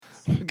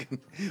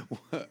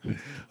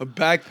a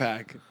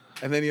backpack.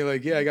 And then you're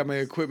like, yeah, I got my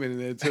equipment in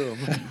there too.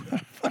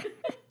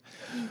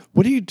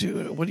 What do you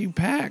do? What do you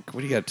pack?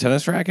 What do you got? A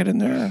tennis racket in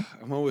there?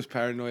 I'm always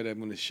paranoid I'm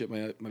going to shit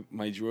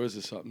my drawers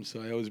or something,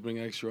 so I always bring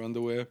extra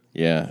underwear.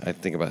 Yeah, I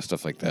think about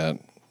stuff like that.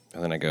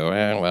 And then I go,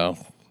 well,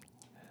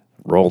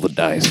 roll the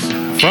dice.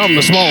 From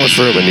the smallest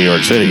room in New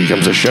York City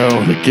comes a show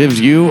that gives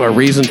you a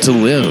reason to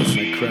live.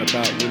 I crap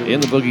out. Literally. In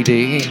the Boogie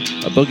D,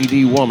 a Boogie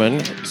D woman,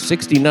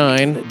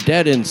 69,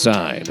 dead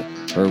inside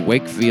her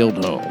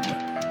Wakefield home.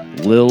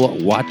 Lil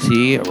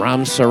Wati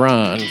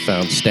Ramsaran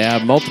found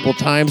stabbed multiple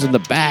times in the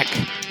back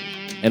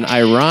and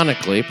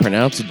ironically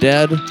pronounced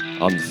dead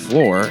on the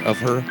floor of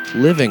her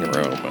living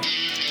room.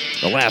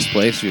 The last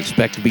place you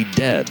expect to be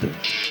dead.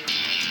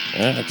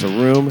 It's a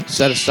room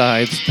set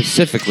aside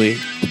specifically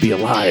to be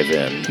alive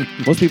in.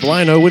 Most people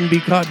I know wouldn't be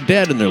caught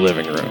dead in their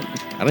living room.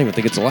 I don't even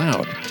think it's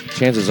allowed.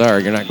 Chances are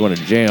you're not going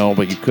to jail,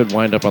 but you could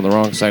wind up on the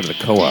wrong side of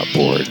the co-op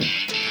board.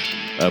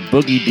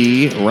 Boogie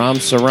D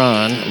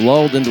Ramsaran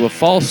lulled into a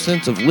false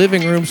sense of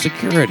living room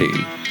security.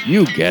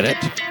 You get it,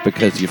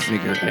 because you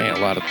figure, hey, a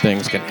lot of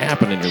things can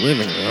happen in your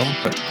living room,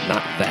 but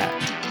not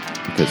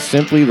that. Because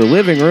simply the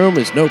living room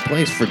is no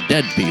place for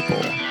dead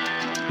people.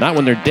 Not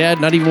when they're dead,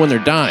 not even when they're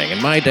dying.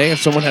 In my day, if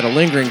someone had a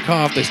lingering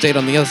cough, they stayed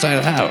on the other side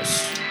of the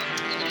house.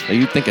 Now,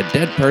 you'd think a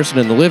dead person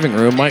in the living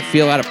room might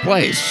feel out of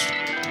place.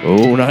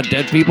 Oh, not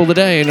dead people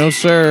today, no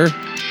sir.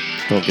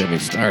 Don't get me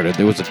started.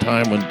 There was a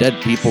time when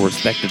dead people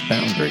respected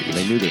boundaries.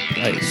 They knew their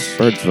place.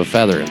 Birds of a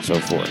feather and so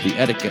forth. The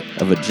etiquette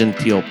of a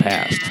genteel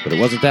past. But it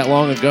wasn't that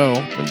long ago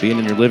when being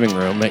in your living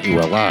room meant you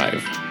were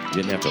alive.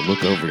 You didn't have to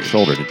look over your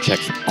shoulder to check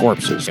for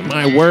corpses. In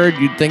my word,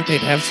 you'd think they'd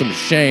have some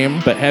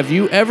shame. But have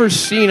you ever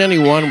seen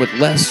anyone with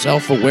less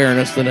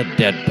self-awareness than a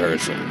dead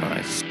person?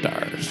 My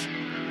stars.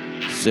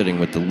 Sitting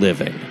with the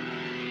living.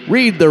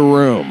 Read the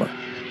room. I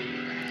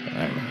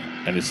don't know.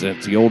 And it's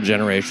the old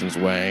generation's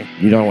way.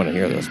 You don't want to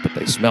hear this, but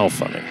they smell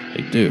funny.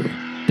 They do.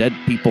 Dead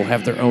people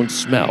have their own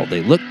smell.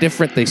 They look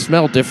different, they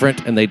smell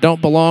different, and they don't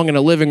belong in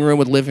a living room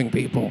with living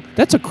people.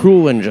 That's a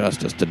cruel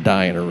injustice to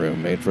die in a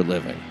room made for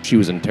living. She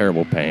was in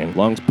terrible pain,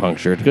 lungs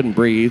punctured, couldn't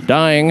breathe,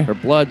 dying, her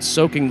blood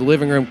soaking the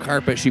living room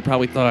carpet. She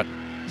probably thought,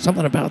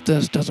 something about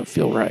this doesn't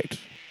feel right.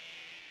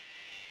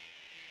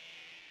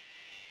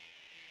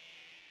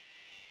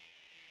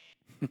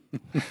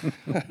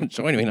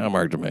 Join me now,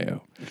 Mark DeMayo.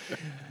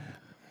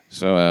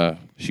 So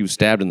she was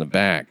stabbed in the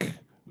back,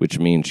 which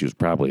means she was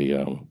probably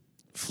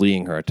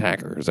fleeing her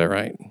attacker. Is that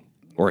right?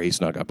 Or he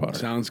snuck up on her.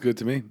 Sounds good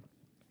to me.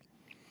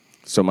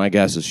 So my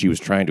guess is she was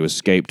trying to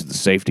escape to the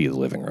safety of the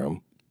living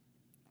room.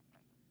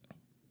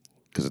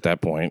 Because at that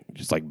point,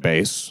 it's like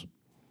base.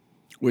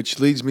 Which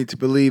leads me to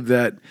believe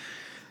that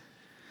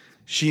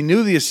she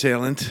knew the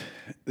assailant.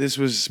 This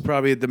was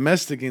probably a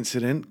domestic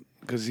incident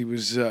because he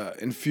was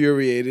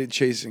infuriated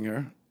chasing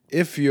her.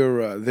 If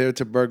you're there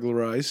to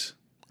burglarize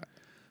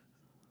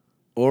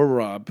or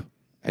rob,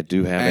 I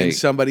do have and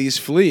somebody is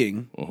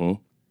fleeing,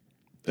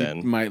 then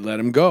you might let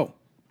him go.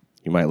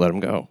 You might let him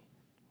go.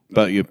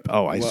 But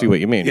I see what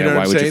you mean. You know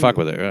why would saying? you fuck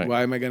with it? Right.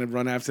 Why am I going to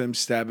run after them,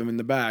 stab him in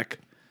the back,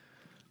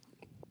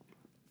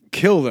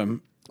 kill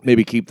them?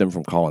 Maybe keep them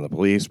from calling the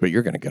police, but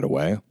you're going to get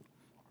away.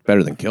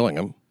 Better than killing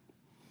them.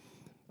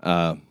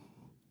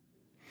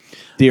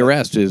 The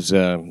arrest is,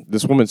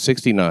 this woman's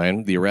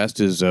 69. The arrest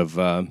is of...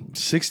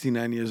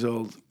 69 years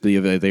old.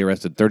 They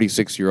arrested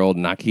 36-year-old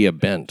Nakia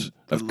Bent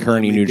of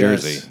Kearney, New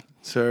Jersey.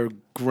 It's her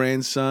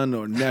grandson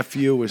or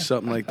nephew or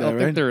something like that, I don't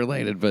right? think they're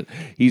related, but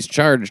he's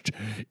charged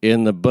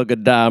in the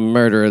Bugada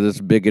murder of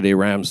this bigoted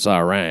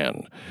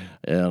Ramsaran.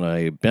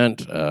 And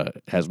Bent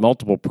has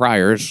multiple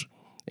priors,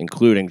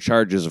 including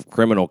charges of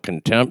criminal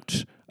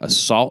contempt,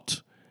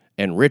 assault,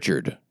 and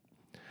Richard.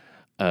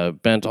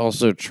 Bent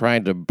also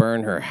tried to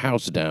burn her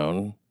house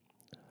down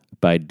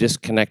by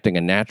disconnecting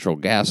a natural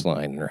gas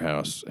line in her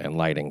house and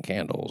lighting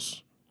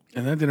candles.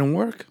 And that didn't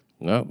work?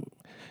 No,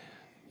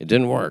 it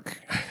didn't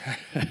work.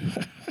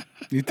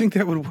 You think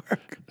that would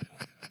work?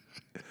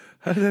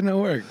 How did that not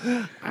work?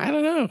 I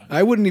don't know.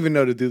 I wouldn't even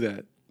know to do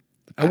that.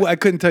 I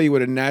couldn't tell you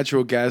what a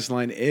natural gas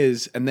line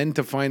is, and then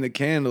to find a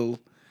candle.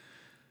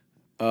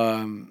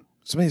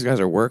 Some of these guys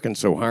are working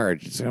so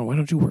hard. You say, why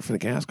don't you work for the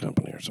gas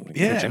company or something?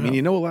 Yeah, I mean,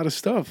 you know a lot of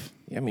stuff.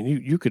 I mean,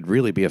 you could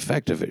really be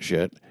effective at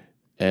shit,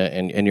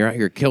 and you're out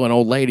here killing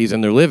old ladies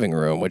in their living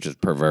room, which is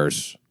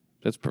perverse.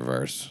 That's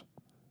perverse.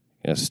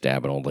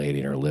 Stab an old lady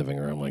in her living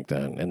room like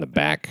that, in the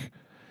back.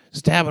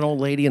 Stab an old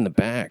lady in the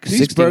back. These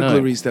 69.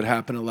 burglaries that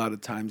happen a lot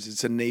of times,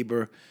 it's a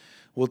neighbor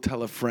will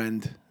tell a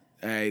friend,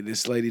 hey,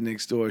 this lady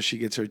next door, she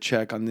gets her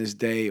check on this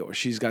day, or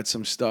she's got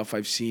some stuff,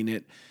 I've seen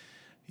it.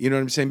 You know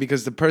what I'm saying?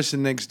 Because the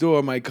person next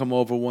door might come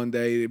over one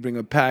day, they bring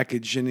a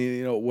package,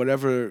 and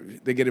whatever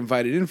they get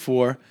invited in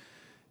for,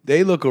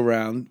 they look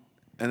around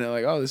and they're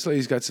like, "Oh, this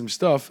lady's got some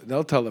stuff." And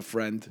they'll tell a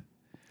friend.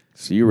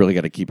 So you really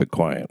got to keep it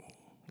quiet.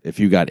 If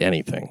you got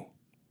anything,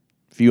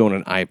 if you own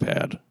an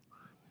iPad,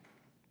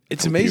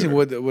 it's amazing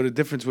what a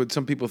difference what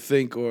some people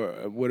think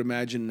or would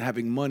imagine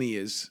having money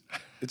is.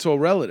 It's all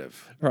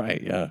relative,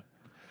 right?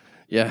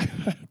 Yeah.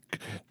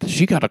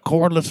 She got a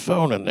cordless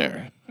phone in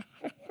there.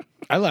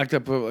 I locked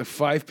up like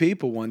 5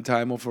 people one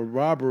time over a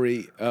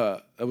robbery.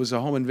 It was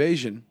a home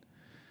invasion.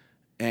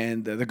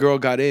 And the girl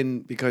got in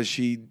because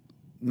she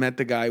met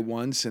the guy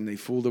once and they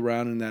fooled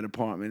around in that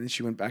apartment. And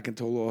she went back and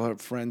told all her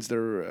friends that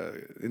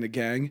are in the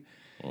gang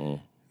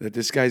that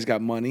this guy's got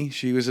money.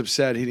 She was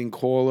upset he didn't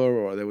call her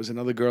or there was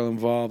another girl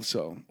involved.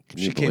 So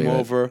she came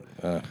over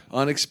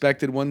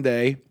unexpected one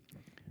day.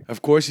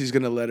 Of course he's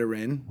going to let her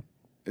in.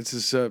 It's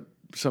just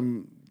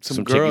some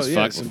girl,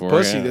 some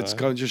pussy that's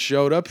just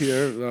showed up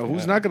here.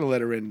 Who's not going to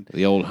let her in?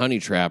 The old honey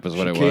trap is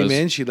what it was. She came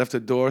in. She left the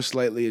door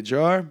slightly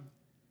ajar.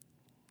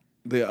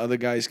 The other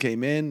guys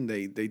came in.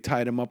 They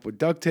tied him up with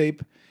duct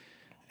tape,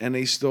 and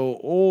they stole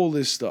all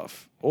this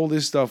stuff. All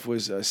this stuff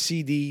was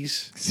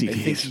CDs. I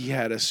think he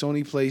had a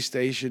Sony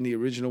PlayStation, the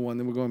original one.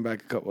 Then we're going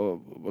back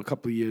a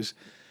couple of years.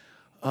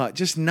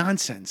 Just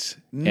nonsense.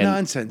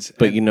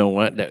 But you know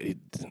what?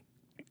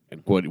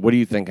 What do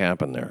you think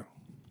happened there?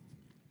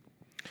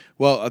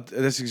 Well,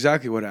 that's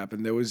exactly what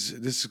happened.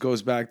 This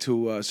goes back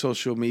to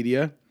social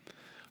media.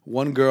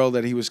 One girl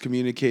that he was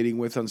communicating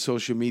with on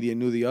social media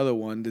knew the other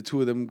one. The two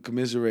of them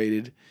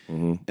commiserated,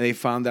 and they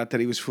found out that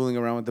he was fooling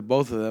around with the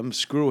both of them.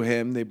 Screw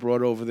him. They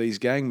brought over these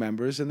gang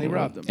members, and they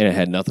robbed them. And it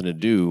had nothing to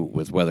do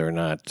with whether or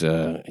not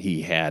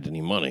he had any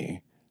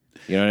money.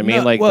 You know what I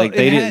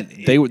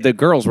mean? No, the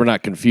girls were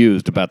not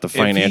confused about the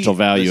financial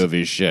value of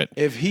his shit.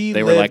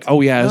 They were like,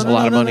 "Oh yeah, there's a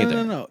lot of money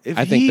there." No.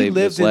 I think they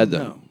misled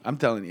them. No, I'm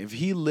telling you, if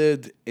he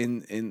lived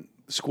in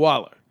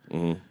squalor,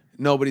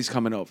 nobody's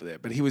coming over there.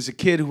 But he was a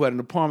kid who had an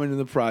apartment in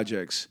the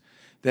projects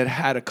that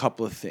had a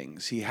couple of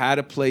things. He had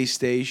a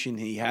PlayStation.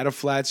 He had a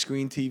flat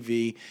screen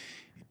TV.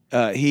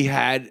 He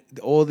had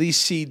all these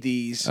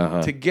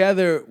CDs.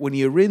 Together, when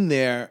you're in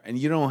there and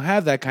you don't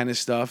have that kind of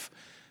stuff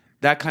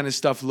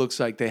looks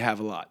like they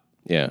have a lot.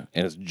 Yeah,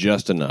 and it's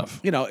just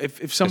enough. You know,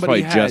 if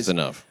somebody has just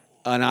enough.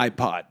 An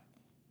iPod,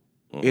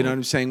 you know what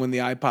I'm saying? When the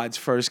iPods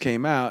first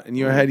came out, in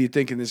your head you're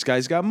thinking this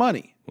guy's got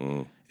money.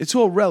 It's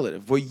all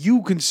relative. What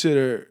you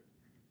consider,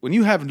 when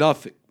you have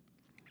nothing,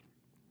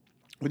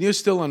 when you're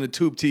still on a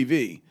tube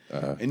TV,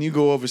 and you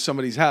go over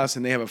somebody's house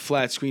and they have a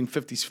flat screen,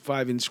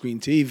 55-inch screen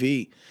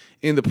TV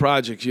in the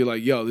projects, you're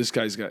like, yo, he's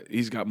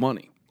got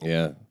money.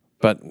 Yeah,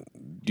 but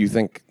do you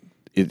think...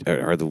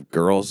 are the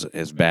girls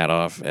as bad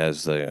off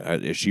as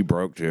is she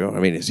broke too?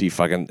 I mean, is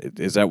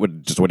that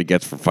what he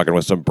gets for fucking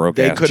with some broke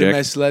ass chick? They could have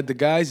misled the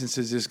guys and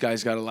says this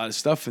guy's got a lot of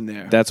stuff in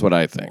there. That's what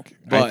I think.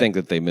 I think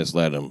that they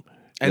misled him.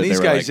 And these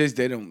guys,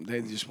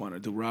 they just want to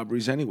do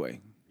robberies anyway.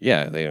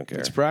 Yeah, they don't care.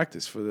 It's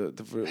practice for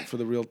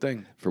the real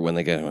thing. For when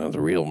they get the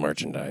real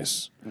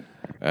merchandise.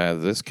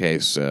 This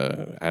case,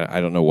 I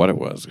don't know what it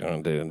was. They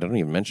don't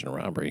even mention a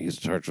robbery. He's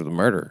charged with a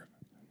murder.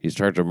 He's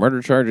charged with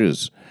murder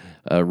charges.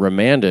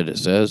 Remanded, it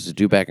says,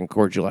 due back in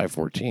court July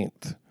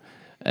 14th.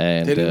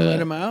 And they didn't let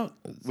him out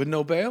with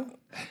no bail?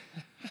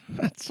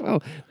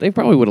 Well, they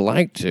probably would have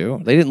liked to.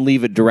 They didn't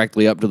leave it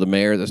directly up to the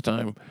mayor this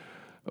time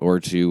or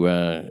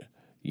to,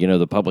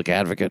 the public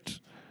advocate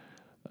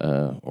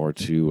or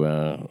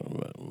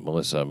to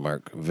Melissa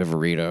Mark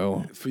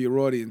Viverito. For your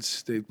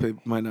audience, they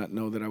might not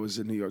know that I was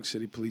a New York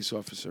City police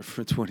officer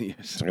for 20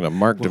 years. Talking to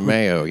Mark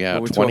DeMayo, yeah,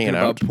 we're 20 and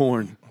out. About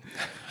porn.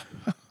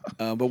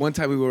 But one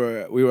time we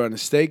were on a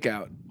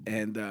stakeout,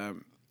 and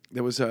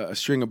there was a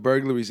string of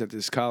burglaries at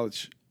this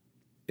college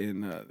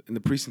in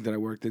the precinct that I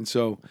worked in.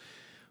 So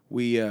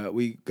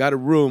we got a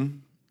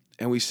room,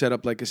 and we set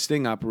up like a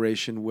sting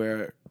operation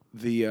where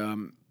the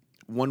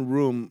one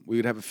room we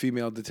would have a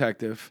female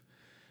detective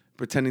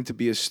pretending to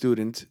be a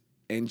student,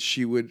 and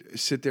she would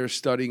sit there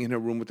studying in her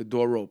room with the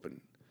door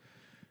open.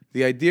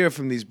 The idea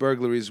from these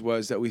burglaries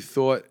was that we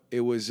thought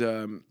it was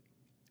an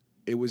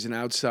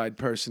outside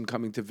person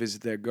coming to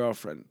visit their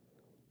girlfriend.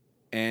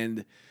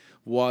 And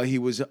while he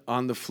was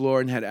on the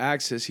floor and had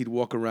access, he'd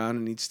walk around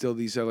and he'd steal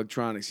these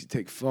electronics. He'd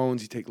take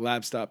phones, he'd take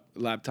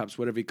laptops,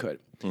 whatever he could.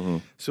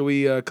 So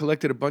we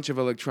collected a bunch of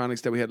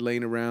electronics that we had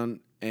laying around,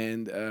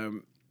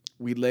 and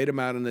we laid them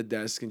out on the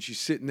desk, and she's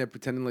sitting there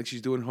pretending like she's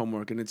doing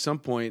homework. And at some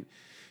point,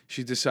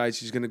 she decides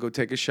she's going to go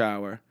take a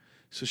shower.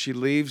 So she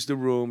leaves the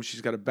room. She's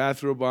got a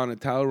bathrobe on, a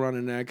towel around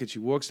her neck, and she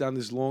walks down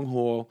this long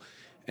hall.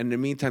 And in the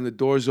meantime, the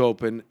door's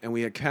open, and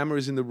we had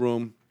cameras in the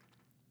room,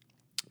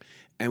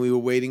 and we were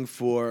waiting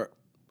for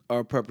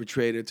our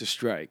perpetrator to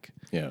strike.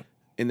 Yeah.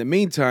 In the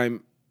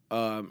meantime,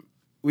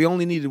 we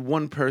only needed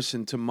one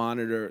person to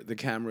monitor the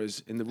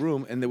cameras in the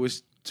room, and there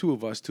was two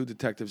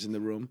detectives in the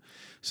room.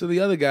 So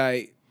the other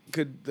guy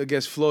could, I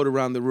guess, float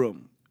around the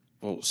room.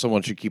 Well,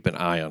 someone should keep an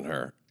eye on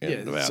her.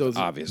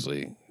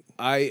 Obviously.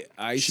 I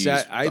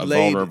laid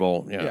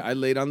vulnerable. Yeah, I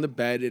laid on the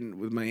bed and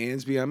with my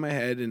hands behind my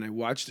head, and I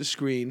watched the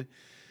screen.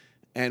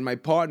 And my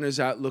partner's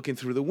out looking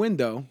through the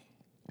window,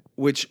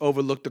 which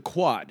overlooked the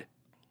quad.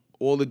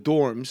 All the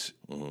dorms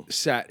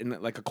sat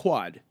in like a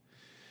quad.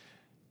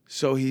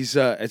 So he's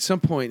at some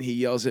point he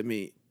yells at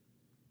me,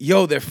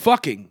 "Yo, they're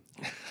fucking."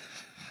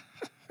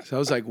 So I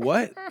was like,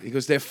 "What?" He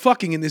goes, "They're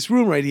fucking in this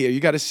room right here. You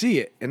got to see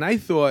it." And I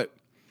thought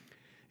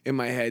in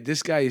my head,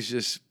 this guy is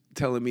just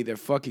telling me they're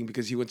fucking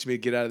because he wants me to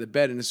get out of the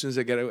bed. And as soon as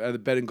I get out of the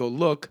bed and go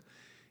look,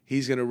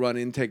 he's going to run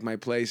in, take my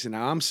place, and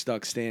now I'm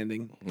stuck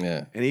standing.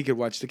 Yeah. And he could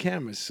watch the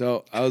cameras.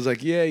 So I was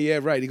like, yeah,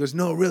 right. He goes,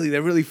 no, really,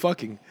 they're really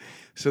fucking.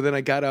 So then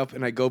I got up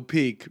and I go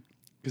peek,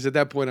 because at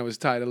that point I was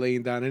tired of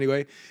laying down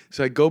anyway.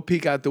 So I go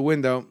peek out the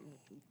window,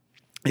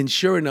 and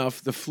sure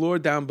enough, the floor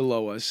down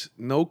below us,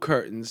 no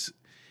curtains.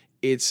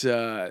 It's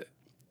the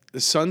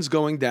sun's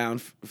going down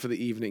for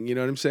the evening. You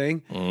know what I'm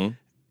saying? Mm-hmm.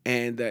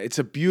 And it's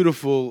a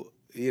beautiful,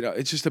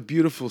 it's just a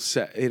beautiful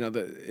set.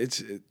 The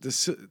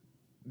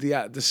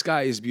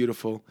sky is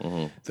beautiful.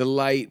 Mm-hmm. The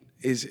light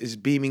is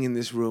beaming in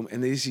this room,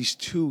 and there's these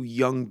two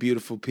young,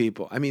 beautiful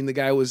people. I mean, the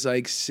guy was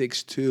like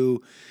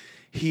 6'2".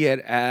 He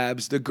had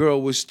abs. The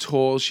girl was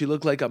tall. She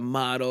looked like a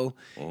model.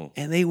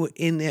 And they were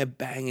in there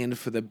banging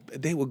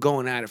they were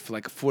going at it for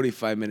like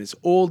 45 minutes,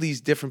 all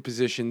these different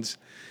positions.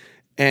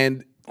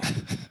 And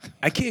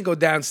I can't go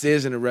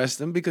downstairs and arrest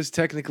them because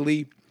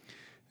technically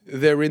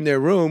they're in their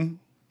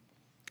room.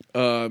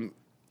 Well,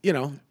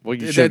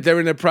 they're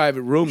in a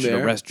private room you should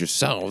there. arrest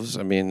yourselves.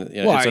 I mean,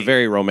 it's a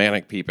very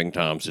romantic peeping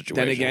Tom situation.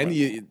 Then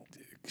again,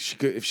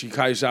 if she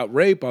cries out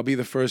rape, I'll be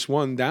the first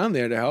one down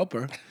there to help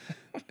her.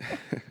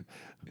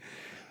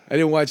 I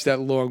didn't watch that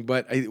long,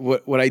 but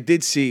what I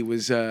did see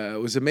was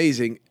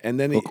amazing. And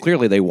then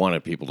clearly they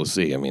wanted people to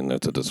see. I mean,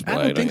 that's a display.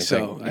 I don't think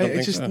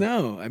so.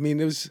 No. I mean,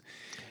 it was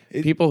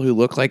people who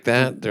look like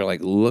that. They're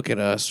like, look at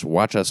us,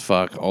 watch us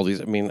fuck. All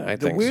these. I mean, I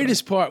think the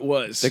weirdest part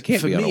was they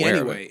can't for be me unaware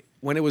anyway.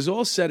 When it was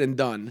all said and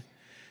done,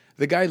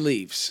 the guy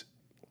leaves,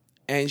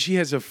 and she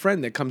has a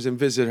friend that comes and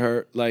visit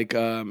her like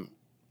a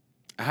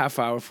half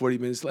hour, 40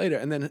 minutes later,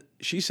 and then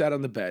she sat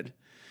on the bed,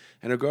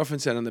 and her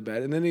girlfriend sat on the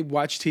bed, and then they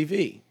watched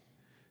TV.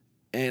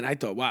 And I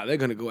thought, wow, they're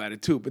going to go at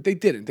it too. But they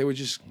didn't. They were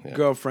just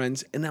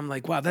girlfriends. And I'm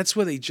like, wow, that's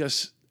where they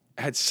just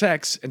had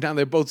sex. And now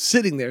they're both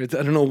sitting there. I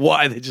don't know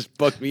why. They just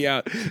bugged me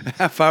out. A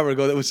half hour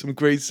ago, there was some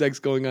great sex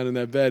going on in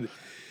that bed.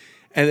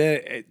 And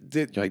then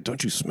You're like,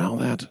 don't you smell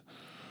that?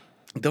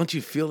 Don't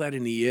you feel that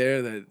in the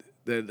air,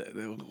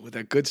 with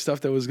that good stuff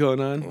that was going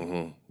on?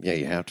 Mm-hmm. Yeah,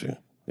 you have to.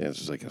 Yeah, it's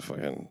just like a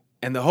fucking...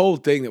 And the whole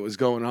thing that was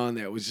going on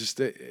there was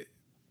just...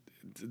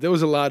 there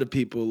was a lot of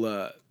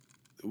people...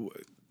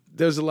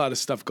 There's a lot of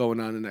stuff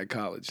going on in that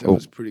college. That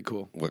was pretty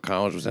cool. What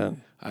college was that?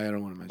 I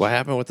don't want to mention. What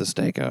happened with the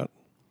stakeout?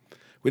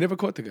 We never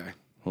caught the guy.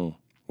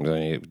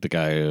 The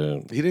guy...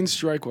 he didn't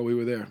strike while we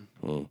were there.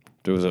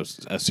 There was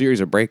a series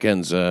of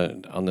break-ins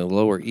on the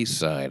Lower East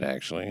Side,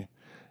 actually.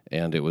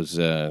 And it was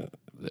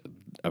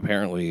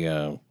apparently...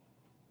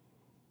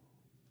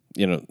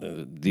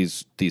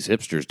 these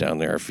hipsters down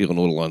there are feeling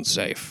a little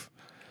unsafe.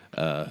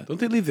 Don't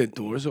they leave their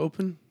doors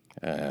open?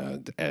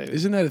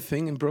 Isn't that a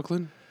thing in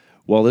Brooklyn?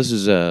 Well, this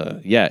is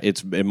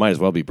it might as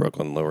well be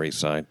Brooklyn, Lower East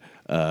Side.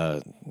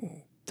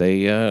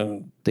 They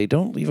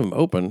don't leave them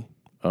open,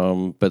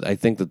 but I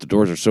think that the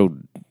doors are so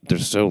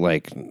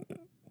like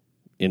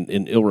in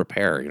ill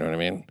repair. You know what I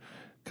mean?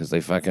 Because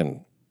they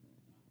fucking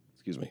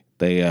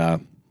their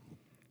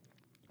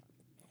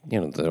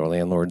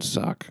landlords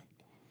suck.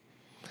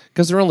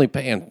 Because they're only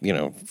paying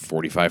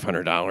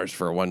 $4,500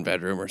 for a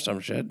 1-bedroom or some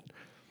shit.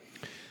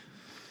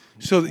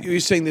 So you're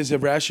saying there's a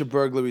rash of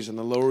burglaries on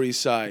the Lower East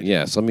Side?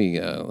 Yes. Let me.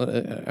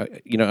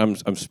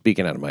 I'm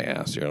speaking out of my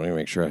ass here. Let me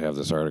make sure I have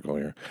this article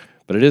here.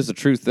 But it is the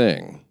true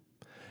thing.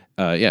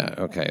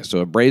 Okay.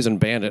 So a brazen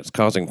bandit is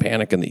causing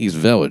panic in the East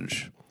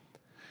Village.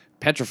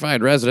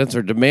 Petrified residents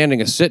are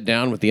demanding a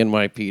sit-down with the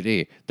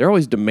NYPD. They're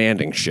always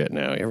demanding shit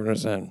now. You ever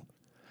notice that?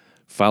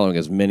 Following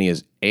as many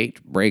as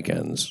 8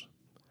 break-ins.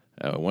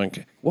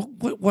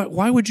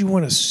 Why would you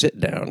want to sit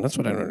down? That's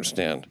what I don't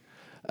understand.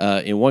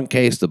 In one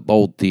case, the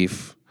bold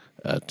thief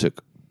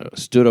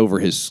stood over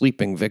his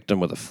sleeping victim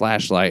with a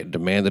flashlight and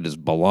demanded his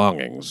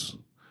belongings.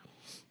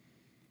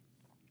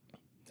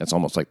 That's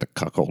almost like the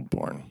cuckold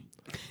porn.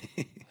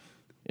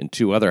 In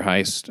 2 other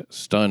heists,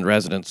 stunned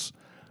residents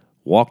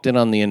walked in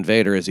on the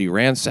invader as he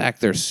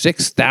ransacked their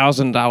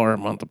 $6,000 a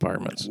month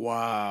apartments.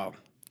 Wow.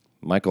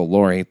 Michael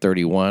Laurie,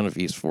 31, of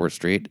East 4th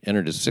Street,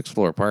 entered his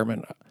 6th-floor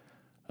apartment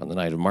on the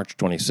night of March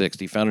 26th.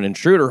 He found an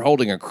intruder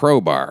holding a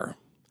crowbar.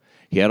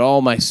 He had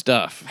all my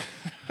stuff.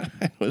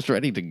 Was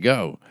ready to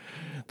go.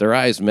 Their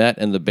eyes met,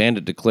 and the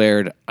bandit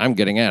declared, "I'm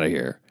getting out of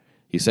here."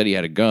 He said he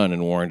had a gun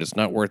and warned, "It's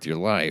not worth your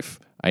life.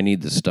 I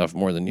need this stuff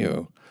more than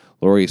you."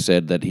 Laurie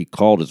said that he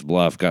called his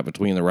bluff, got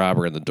between the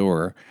robber and the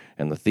door,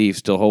 and the thief,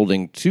 still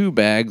holding 2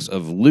 bags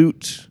of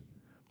loot,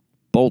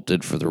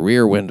 bolted for the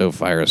rear window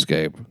fire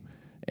escape.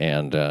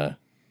 And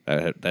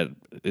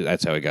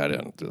that's how he got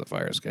in, through the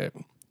fire escape.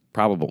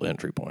 Probable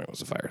entry point was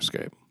the fire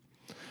escape.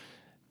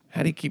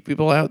 How do you keep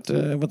people out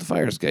with the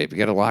fire escape? You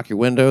got to lock your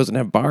windows and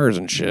have bars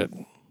and shit.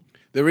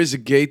 There is a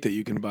gate that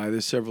you can buy.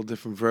 There's several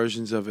different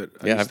versions of it.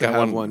 I've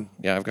got one.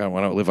 Yeah, I've got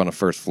one. I live on the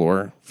 1st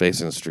floor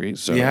facing the street.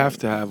 So you have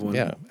to have one.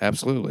 Yeah,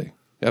 absolutely.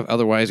 Yeah,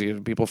 otherwise, you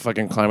have people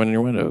fucking climbing in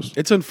your windows.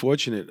 It's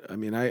unfortunate. I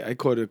mean, I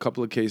caught a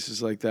couple of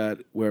cases like that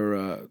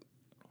where,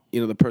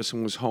 the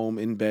person was home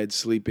in bed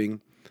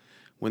sleeping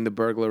when the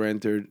burglar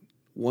entered.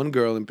 One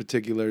girl in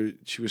particular,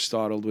 she was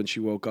startled when she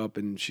woke up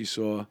and she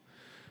saw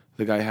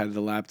The guy had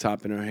the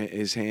laptop in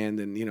his hand,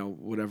 and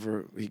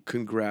whatever he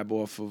couldn't grab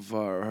off of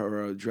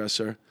her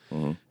dresser,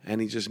 and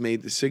he just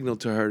made the signal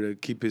to her to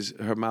keep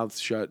her mouth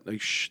shut,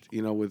 like shh,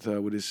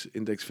 with his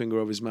index finger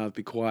over his mouth,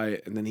 be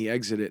quiet, and then he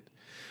exited.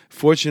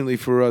 Fortunately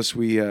for us,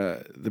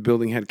 the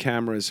building had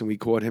cameras, and we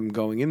caught him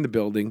going in the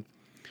building.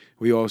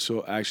 We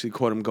also actually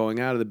caught him going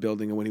out of the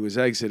building, and when he was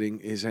exiting,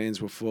 his hands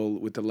were full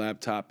with the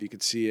laptop. You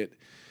could see it.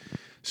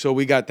 So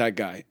we got that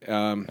guy.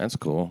 That's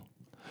cool.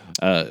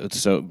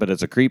 But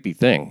it's a creepy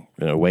thing.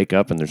 Wake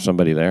up and there's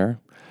somebody there.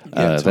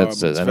 Yeah, it's horrible.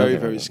 It's very,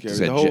 very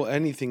scary.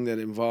 Anything that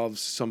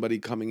involves somebody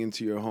coming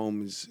into your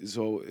home is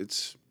all.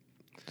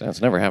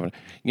 That's never happened.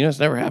 It's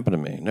never happened to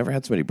me. Never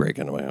had somebody break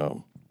into my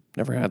home.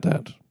 Never had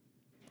that.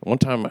 One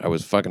time I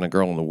was fucking a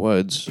girl in the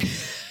woods,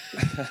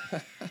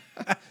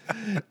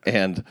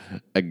 and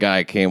a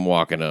guy came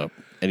walking up,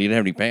 and he didn't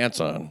have any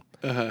pants on,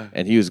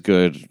 and he was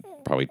good,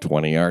 probably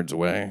 20 yards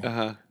away,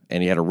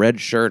 and he had a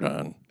red shirt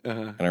on.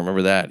 And I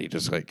remember that. He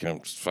just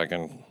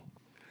fucking...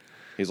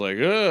 He's like,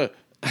 ugh.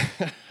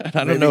 I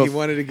don't know. Maybe he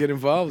wanted to get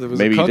involved. It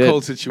was a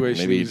cuckold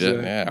situation. Maybe he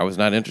did. Yeah, I was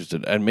not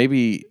interested. And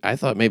I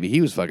thought maybe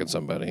he was fucking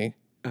somebody.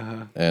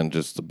 And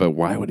but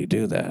why would he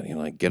do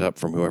that? Get up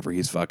from whoever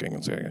he's fucking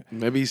and say...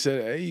 Maybe he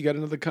said, hey, you got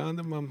another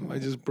condom? I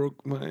just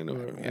broke mine.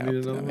 Or I need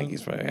another one. Think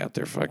he's probably out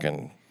there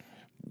fucking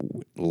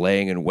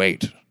laying in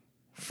wait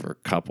for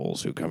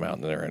couples who come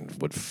out there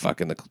and would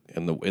fuck in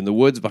the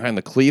woods behind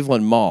the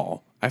Cleveland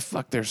Mall. I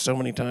fucked there so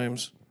many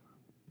times.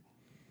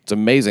 It's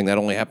amazing that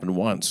only happened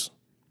once.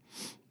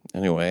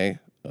 Anyway,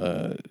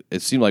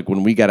 it seemed like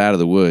when we got out of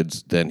the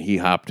woods, then he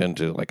hopped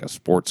into like a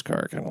sports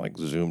car, kind of like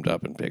zoomed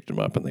up and picked him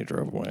up, and they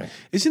drove away.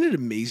 Isn't it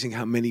amazing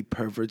how many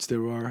perverts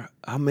there are?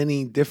 How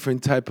many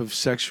different type of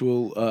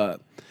sexual...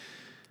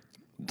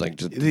 like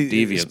just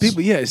deviants.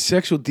 People,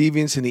 sexual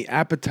deviance and the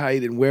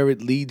appetite and where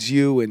it leads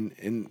you.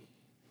 And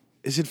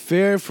is it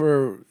fair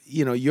for,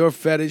 your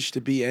fetish to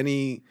be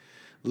any...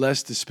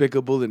 less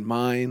despicable than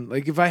mine?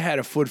 Like if I had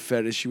a foot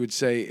fetish, you would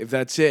say, if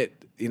that's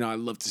it, I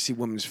love to see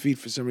women's feet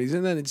for some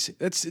reason. And then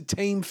that's a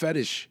tame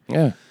fetish.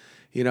 Yeah.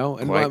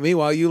 And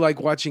meanwhile, you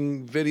like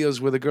watching videos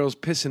where the girl's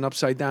pissing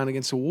upside down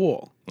against a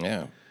wall.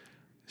 Yeah.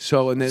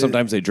 So and then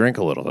sometimes they drink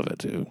a little of it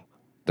too.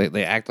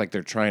 They act like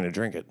they're trying to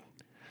drink it.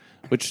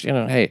 Which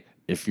hey,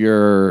 if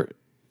you're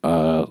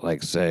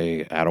like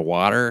say out of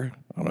water.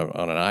 On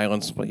an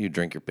island, you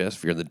drink your piss.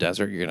 If you're in the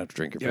desert, you're gonna have to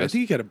drink your piss. I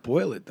think you gotta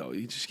boil it though.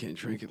 You just can't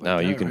drink it.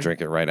 You can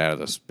drink it right out of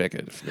the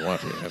spigot if you want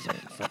to. It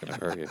doesn't fucking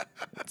hurt you.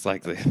 It's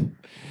like the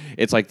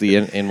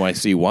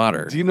NYC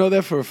water. Do you know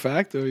that for a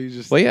fact, or you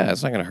just? Well, yeah,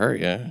 it's not gonna hurt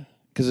you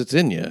because it's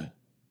in you.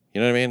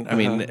 You know what I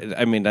mean?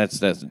 I mean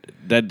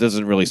that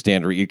doesn't really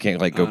stand. You can't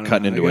go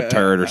cutting into a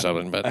turd or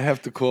something. But I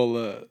have to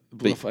call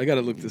bluff. I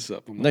gotta look this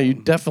up. No, you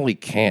definitely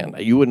can.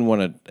 You wouldn't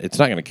want to. It's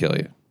not gonna kill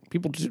you.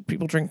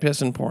 People drink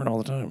piss in porn all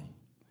the time.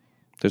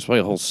 There's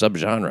probably a whole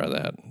subgenre of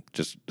that,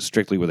 just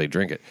strictly where they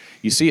drink it.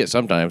 You see it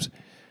sometimes.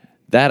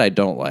 That I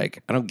don't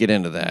like. I don't get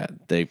into that.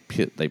 They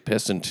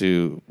piss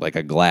into like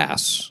a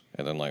glass,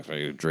 and then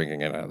you're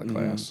drinking it out of the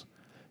glass.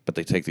 But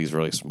they take these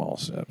really small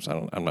sips.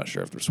 I'm not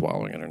sure if they're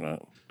swallowing it or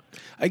not.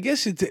 I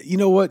guess you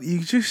know what?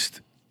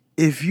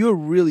 If you're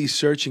really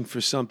searching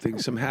for something,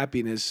 some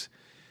happiness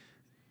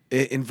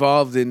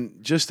involved in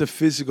just a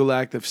physical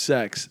act of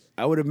sex,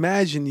 I would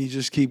imagine you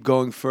just keep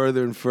going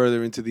further and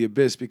further into the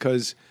abyss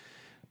because...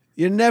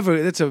 You're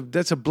never.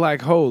 That's a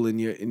black hole in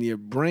your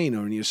brain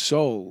or in your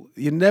soul.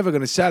 You're never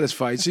going to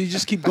satisfy it, so you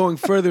just keep going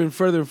further and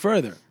further and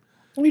further.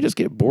 Well, you just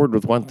get bored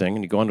with one thing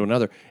and you go on to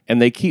another,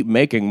 and they keep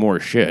making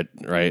more shit,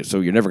 right? So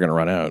you're never going to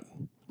run out.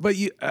 But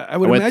I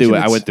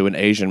went through an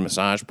Asian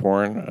massage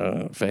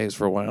porn phase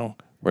for a while,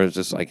 where it's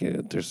just like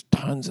there's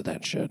tons of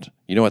that shit.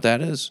 You know what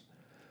that is?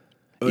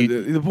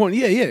 The porn,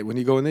 yeah. When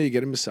you go in there, you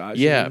get a massage.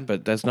 Yeah,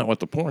 but that's not what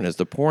the porn is.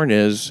 The porn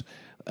is.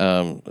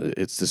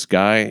 It's this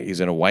guy. He's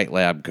in a white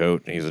lab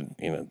coat. And he's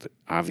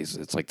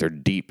obviously it's like they're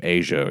deep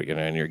Asia,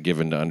 and you're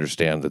given to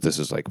understand that this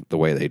is like the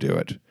way they do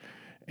it.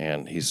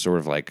 And he's sort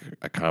of like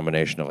a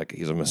combination of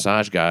he's a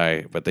massage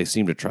guy, but they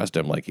seem to trust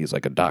him like he's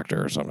like a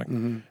doctor or something.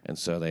 Mm-hmm. And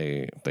so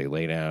they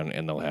lay down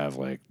and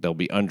they'll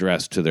be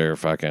undressed to their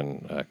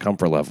fucking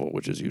comfort level,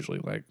 which is usually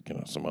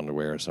some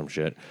underwear or some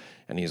shit.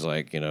 And he's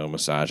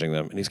massaging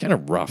them, and he's kind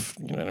of rough.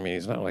 You know what I mean?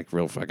 He's not like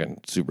real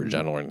fucking super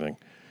gentle or anything.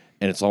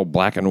 And it's all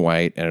black and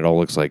white, and it all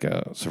looks like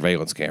a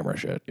surveillance camera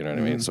shit. You know what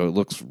I mean? So it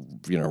looks,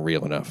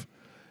 real enough.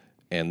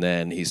 And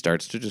then he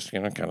starts to just,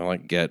 kind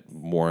of get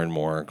more and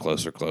more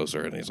closer,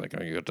 and he's like,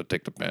 "Oh, you have to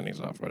take the panties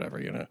off,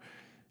 whatever."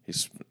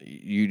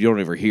 You don't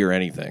ever hear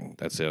anything.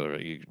 That's the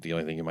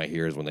only thing you might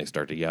hear is when they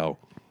start to yell.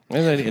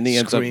 And then in the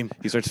end,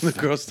 he starts. The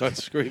girl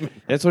starts screaming.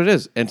 That's what it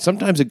is. And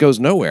sometimes it goes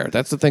nowhere.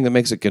 That's the thing that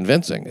makes it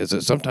convincing. Is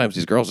that sometimes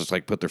these girls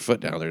just put their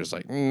foot down. They're just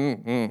like,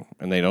 and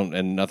they don't,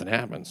 and nothing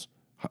happens.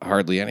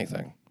 Hardly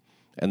anything.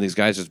 And these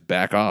guys just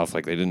back off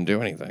like they didn't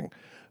do anything.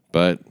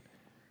 And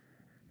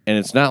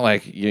it's not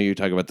like, you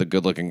talk about the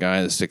good-looking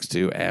guy, the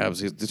 6'2", abs.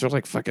 These are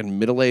like fucking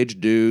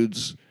middle-aged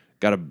dudes,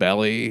 got a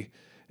belly,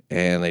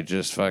 and they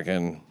just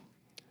fucking,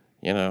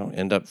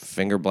 end up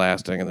finger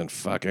blasting and then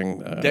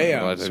fucking.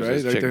 Dayouts,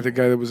 right? Like the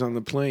guy that was on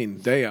the plane.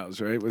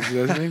 Dayouts, right? What's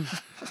his name?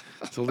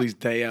 It's all these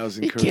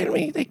Dayouts in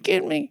Korea. They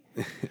kidding me.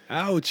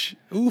 Ouch.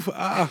 Oof.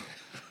 Ah.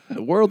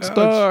 World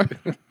star.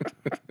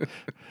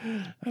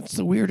 That's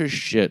the weirdest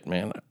shit,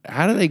 man.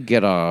 How do they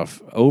get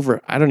off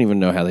I don't even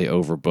know how they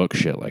overbook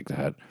shit like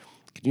that.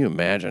 Can you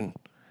imagine?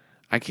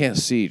 I can't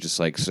see. Just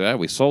like, so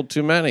we sold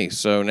too many,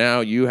 so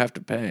now you have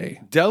to pay.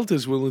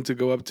 Delta's willing to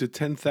go up to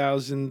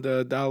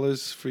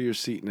 $10,000 for your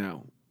seat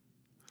now.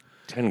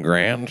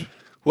 $10,000.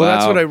 Well, wow.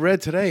 That's what I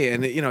read today.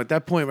 And, at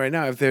that point right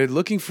now, if they're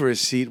looking for a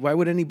seat, why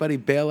would anybody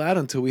bail out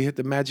until we hit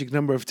the magic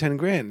number of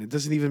 $10,000? It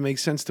doesn't even make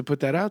sense to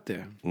put that out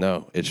there.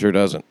 No, it sure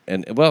doesn't.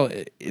 And,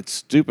 it's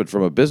stupid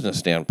from a business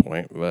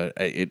standpoint, but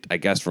I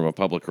guess from a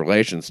public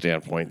relations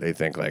standpoint, they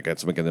think like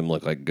it's making them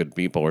look like good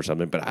people or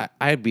something. But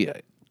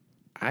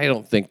I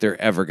don't think they're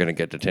ever going to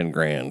get to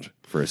 $10,000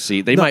 for a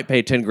seat. They might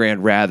pay $10,000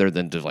 rather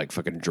than to like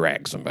fucking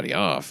drag somebody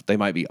off. They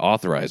might be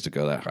authorized to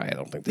go that high. I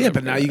don't think. Yeah,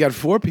 but now you got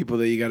 4 people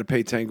that you got to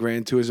pay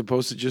 $10,000 to, as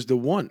opposed to just the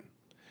one.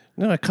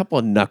 No, a couple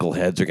of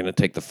knuckleheads are going to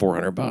take the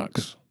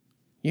 $400.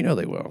 You know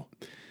they will.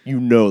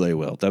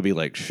 They'll be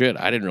like, shit,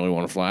 I didn't really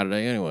want to fly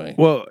today anyway.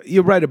 Well,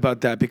 you're right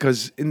about that,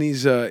 because in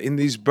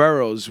these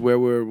boroughs where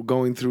we're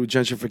going through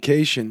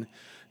gentrification,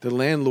 the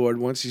landlord,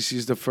 once he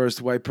sees the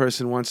first white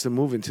person wants to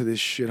move into this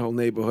shithole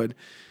neighborhood,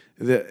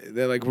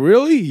 they're like,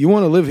 really? You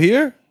want to live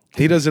here?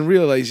 He doesn't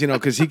realize,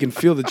 because he can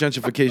feel the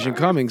gentrification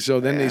coming. So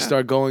then they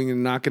start going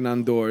and knocking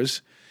on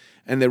doors,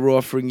 and they're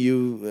offering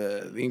you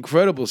the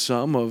incredible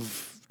sum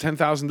of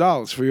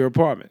 $10,000 for your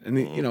apartment. And,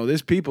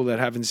 there's people that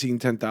haven't seen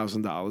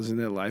 $10,000 in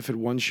their life at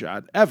one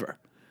shot ever.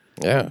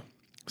 Yeah.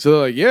 So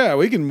they're like, yeah,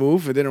 we can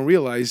move. And they don't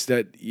realize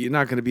that you're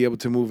not going to be able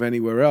to move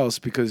anywhere else,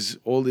 because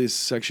all this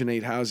Section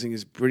 8 housing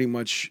is pretty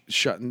much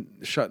shutting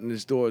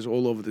its doors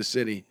all over the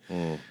city.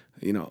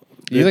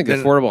 You think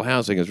affordable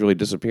housing is really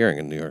disappearing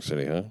in New York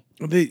City, huh?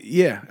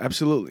 Yeah,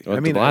 absolutely. Well,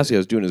 de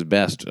Blasio's doing his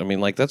best. I mean,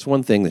 like, that's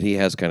one thing that he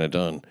has kind of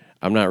done.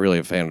 I'm not really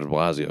a fan of de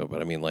Blasio,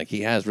 but I mean, like,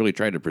 he has really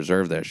tried to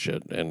preserve that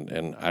shit.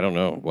 And I don't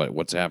know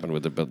what's happened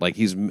with it, but like,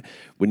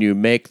 when you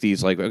make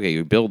these, like, okay,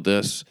 you build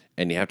this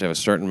and you have to have a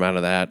certain amount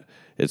of that,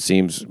 it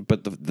seems,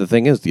 but the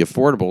thing is, the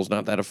affordable is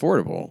not that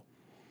affordable.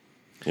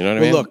 You know what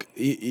I mean? Well, look,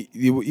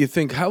 you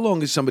think, how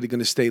long is somebody going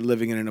to stay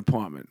living in an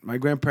apartment? My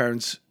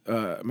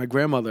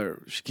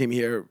grandmother, she came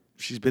here,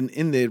 she's been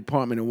in the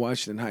apartment in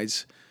Washington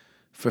Heights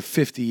for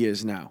 50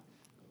 years now,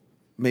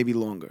 maybe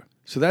longer.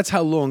 So that's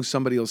how long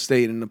somebody will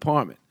stay in an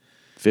apartment.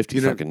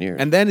 50 fucking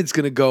years. And then it's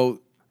going to go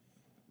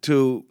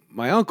to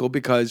my uncle,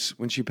 because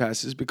when she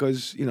passes,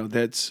 because,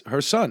 that's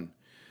her son.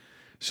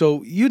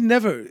 So you'd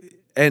never,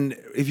 and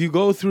if you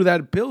go through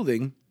that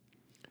building,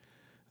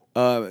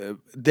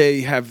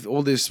 they have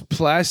all this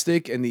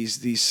plastic and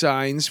these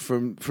signs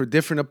for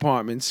different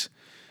apartments,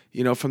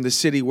 from the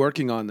city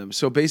working on them.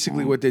 So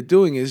basically what they're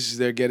doing is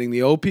they're getting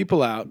the old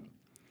people out,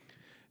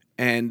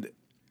 and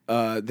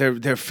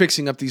they're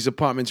fixing up these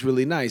apartments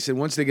really nice. And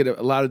once they get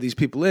a lot of these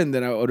people in,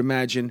 then I would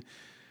imagine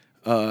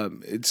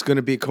it's going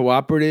to be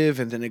cooperative,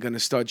 and then they're going to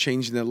start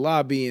changing the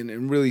lobby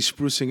and really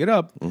sprucing it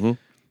up. Mm-hmm.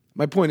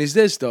 My point is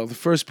this, though. The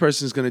first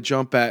person is going to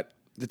jump at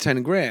the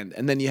 $10,000,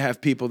 and then you have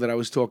people that I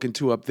was talking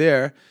to up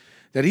there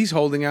that he's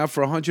holding out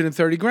for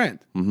 $130,000.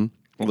 Mm-hmm.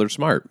 Well, they're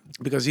smart,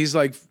 because he's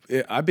like,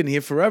 I've been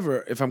here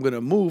forever. If I'm going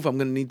to move, I'm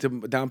going to need the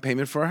down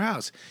payment for a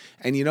house.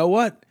 And you know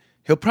what?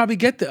 He'll probably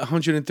get the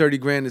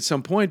 $130,000 at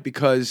some point,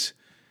 because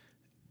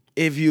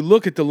if you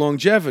look at the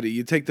longevity,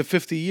 you take the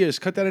 50 years,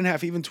 cut that in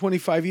half, even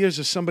 25 years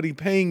of somebody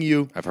paying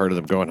you. I've heard of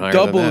them going higher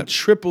double, than that.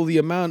 triple the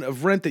amount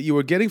of rent that you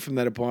were getting from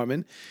that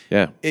apartment.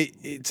 Yeah,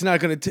 it's not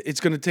going to.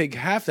 It's going to take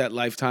half that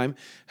lifetime,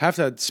 half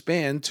that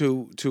span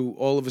to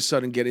all of a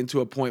sudden get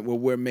into a point where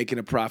we're making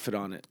a profit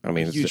on it. I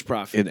mean, a huge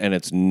profit, and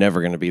it's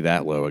never going to be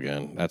that low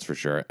again. That's for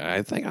sure.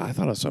 I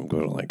thought of some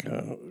going to like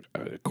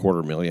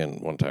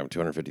 $250,000 one time,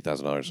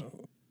 $250,000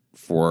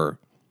 for.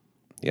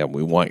 Yeah,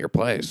 we want your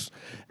place.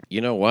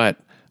 You know what?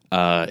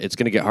 It's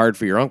going to get hard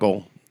for your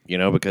uncle,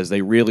 because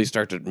they really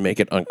start to make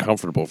it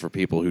uncomfortable for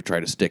people who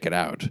try to stick it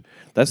out.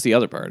 That's the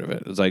other part of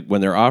it. It's like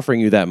when they're offering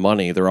you that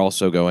money, they're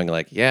also going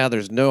like, yeah,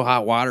 there's no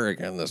hot water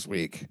again this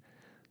week.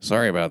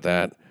 Sorry about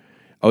that.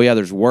 Oh, yeah,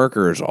 there's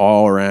workers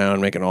all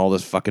around making all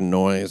this fucking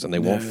noise, and they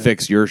won't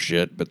fix your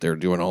shit, but they're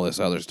doing all this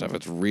other stuff.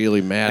 It's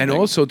really maddening. And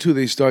also, too,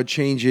 they start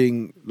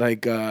changing,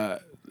 like, now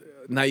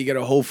you get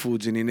a Whole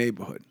Foods in your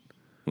neighborhood.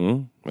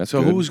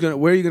 So good.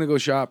 Where are you going to go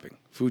shopping?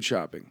 Food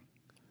shopping?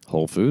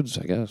 Whole Foods,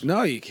 I guess.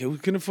 No, you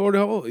can afford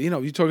a whole.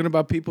 You're talking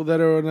about people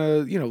that are on a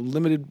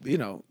limited.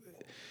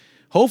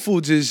 Whole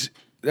Foods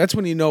that's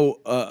when a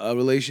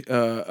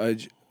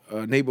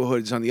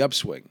neighborhood is on the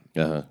upswing.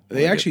 Uh-huh.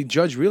 They actually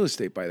judge real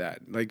estate by that.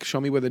 Like, show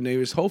me where the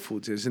nearest Whole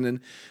Foods is, and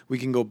then we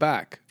can go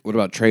back. What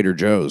about Trader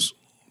Joe's?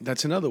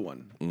 That's another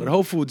one. But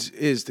Whole Foods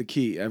is the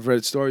key. I've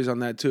read stories on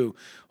that too.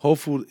 Whole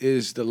Food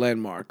is the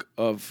landmark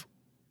of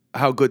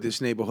how good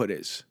this neighborhood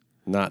is.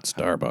 Not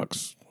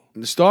Starbucks.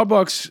 And the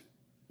Starbucks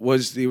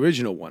was the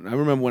original one. I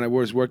remember when I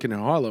was working in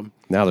Harlem,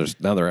 Now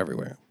they're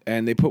everywhere.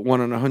 and they put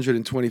one on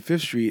 125th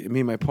Street, and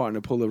me and my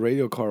partner pulled a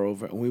radio car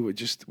over, and we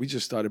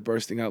just started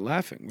bursting out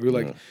laughing. We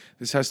were like,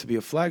 "This has to be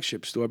a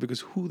flagship store,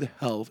 because who the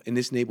hell in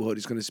this neighborhood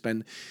is going to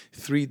spend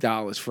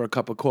 $3 for a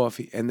cup of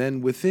coffee?" And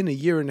then within a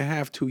year and a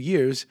half, 2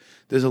 years,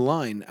 there's a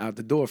line out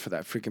the door for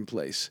that freaking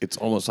place. It's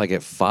almost like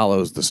it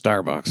follows the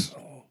Starbucks.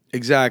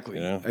 Exactly.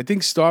 Yeah. I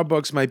think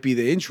Starbucks might be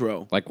the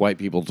intro. Like white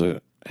people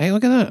to, hey,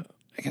 look at that.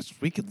 I guess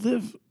we could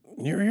live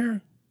near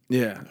here.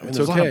 Yeah, I mean, it's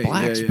there's okay. a lot of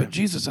blacks, yeah. but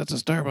Jesus, that's a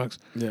Starbucks.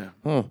 Yeah.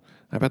 Huh.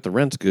 I bet the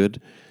rent's good.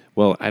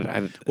 Well,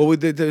 Well,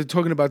 they're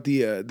talking about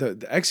the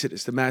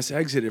exodus, the mass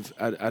exodus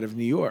out of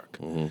New York,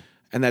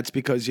 and that's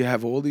because you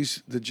have all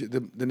these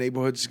the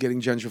neighborhoods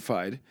getting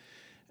gentrified,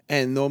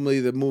 and normally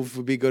the move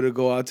would be to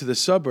go out to the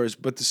suburbs,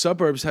 but the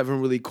suburbs haven't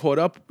really caught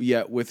up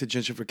yet with the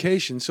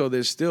gentrification, so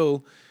there's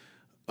still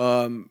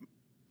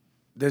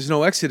there's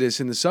no exodus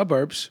in the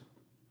suburbs,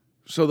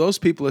 so those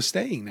people are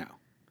staying now.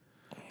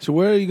 So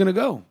where are you going to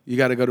go? You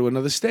got to go to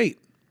another state.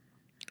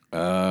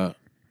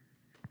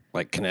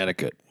 like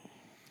Connecticut.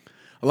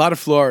 A lot of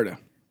Florida.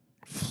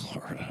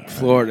 Florida.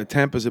 Florida.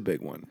 Tampa's a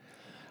big one.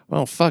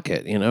 Well, fuck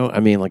it. I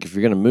mean, like if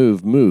you're going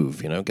to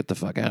move, get the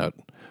fuck out.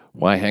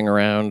 Why hang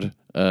around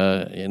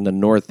in the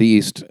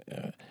Northeast?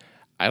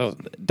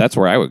 That's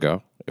where I would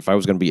go. If I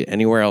was going to be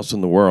anywhere else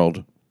in the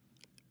world,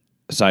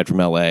 aside from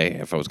L.A.,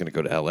 if I was going to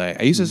go to L.A.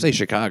 I used to say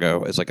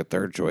Chicago as like a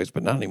third choice,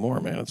 but not anymore,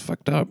 man. It's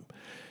fucked up.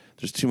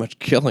 There's too much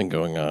killing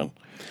going on.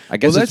 I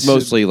guess it's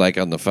mostly like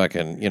on the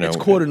fucking, It's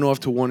cordoned off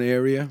to one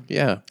area.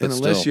 Yeah. And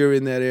unless you're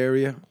in that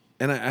area,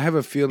 and I have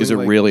a feeling. Is it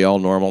really all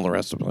normal, the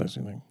rest of the place,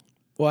 you think?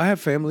 Well, I have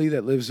family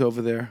that lives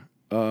over there,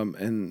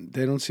 and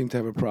they don't seem to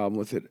have a problem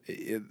with it.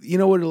 You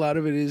know what a lot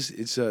of it is?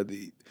 It's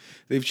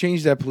they've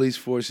changed that police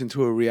force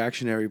into a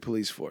reactionary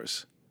police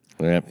force.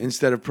 Yeah.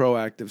 Instead of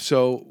proactive.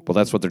 So, Well,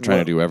 that's what they're trying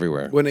to do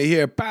everywhere. When they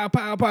hear pow,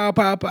 pow, pow,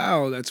 pow,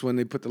 pow, that's when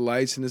they put the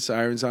lights and the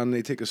sirens on and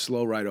they take a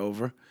slow ride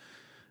over.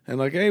 And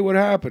like, hey, what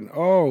happened?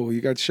 Oh, you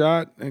got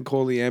shot? And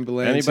call the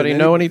ambulance. Anybody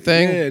know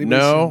anything? Yeah,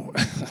 No.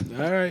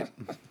 All right.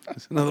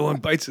 Another one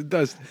bites the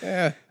dust.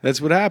 Yeah.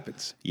 That's what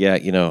happens. Yeah,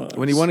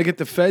 When you want to get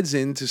the feds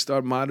in to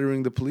start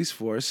monitoring the police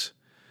force,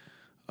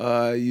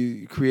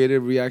 you create a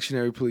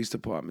reactionary police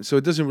department. So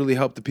it doesn't really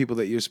help the people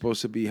that you're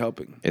supposed to be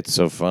helping. It's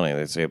so funny.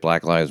 They say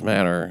Black Lives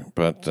Matter,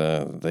 but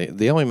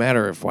they only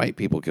matter if white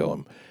people kill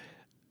them.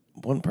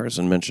 One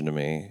person mentioned to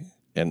me,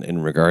 and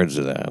in regards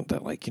to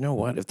that like, you know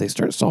what? If they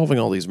start solving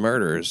all these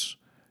murders,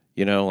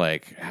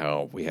 like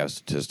how we have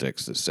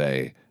statistics that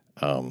say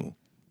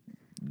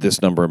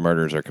this number of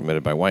murders are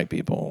committed by white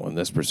people and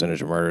this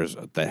percentage of murders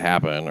that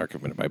happen are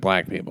committed by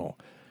black people,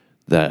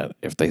 that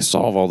if they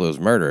solve all those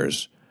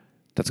murders,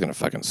 that's going to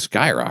fucking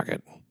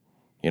skyrocket.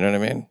 You know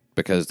what I mean?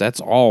 Because that's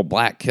all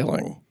black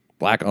killing,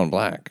 black on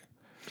black.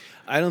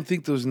 I don't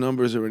think those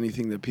numbers are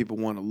anything that people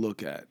want to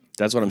look at.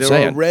 That's what I'm They're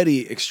saying.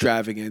 already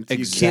extravagant.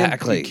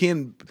 Exactly.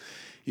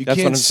 You That's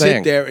what can't I'm sit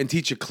saying. there and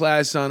teach a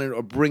class on it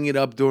or bring it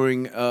up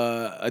during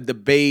a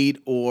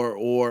debate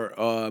or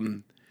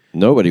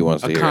Nobody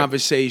wants to a hear it.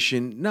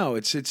 conversation. No,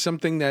 it's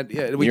something that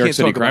we York can't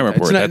City talk Crime about.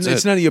 Report, That. that's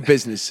It's it. none of your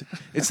business.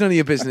 It's none of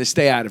your business.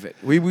 Stay out of it.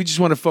 We just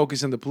want to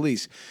focus on the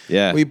police.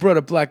 Yeah. We brought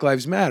up Black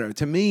Lives Matter.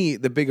 To me,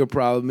 the bigger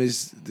problem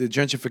is the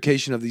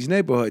gentrification of these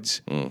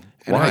neighborhoods. And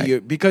Why?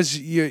 Because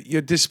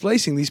you're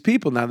displacing these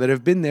people now that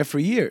have been there for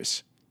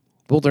years.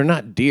 Well, they're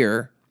not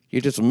deer.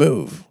 You just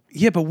move.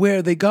 Yeah, but where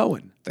are they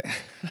going?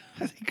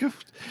 They go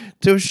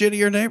to a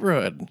shittier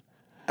neighborhood.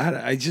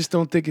 I just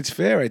don't think it's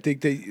fair. I think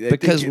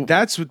Because-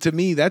 that's what, to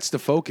me, that's the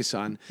focus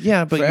on.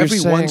 Yeah, but for you're every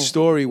one saying-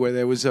 story where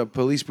there was a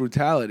police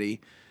brutality,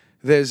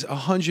 there's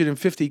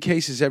 150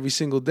 cases every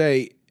single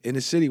day in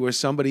a city where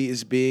somebody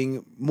is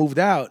being moved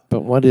out.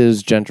 But what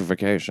is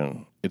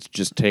gentrification? It's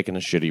just taking a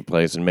shitty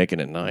place and making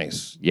it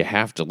nice. You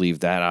have to leave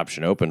that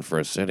option open for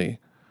a city.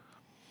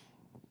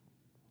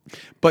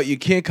 But you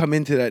can't come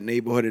into that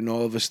neighborhood and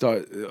all of us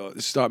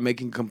start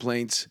making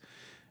complaints.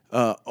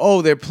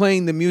 They're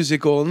playing the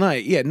music all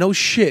night. Yeah, no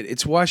shit.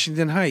 It's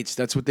Washington Heights.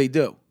 That's what they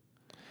do.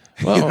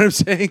 Well, You know what I'm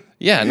saying?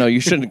 Yeah, no, you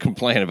shouldn't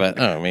complain about.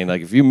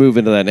 Like if you move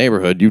into that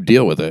neighborhood, you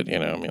deal with it.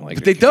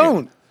 But they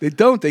don't. They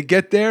don't. They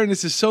get there, and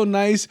this is so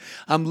nice.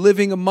 I'm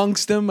living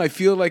amongst them. I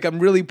feel like I'm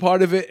really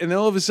part of it. And then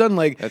all of a sudden,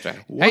 like, That's right.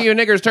 Hey, you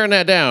niggers, turn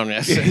that down.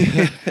 Yes.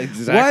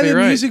 Exactly why the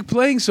right. music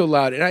playing so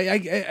loud? And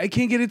I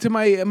can't get into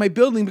my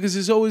building because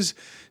there's always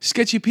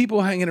sketchy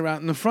people hanging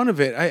around in the front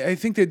of it. I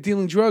think they're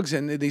dealing drugs,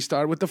 and they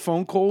start with the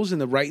phone calls and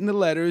the writing the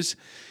letters.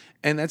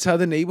 And that's how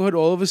the neighborhood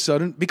all of a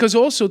sudden, because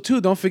also too,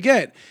 don't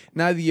forget,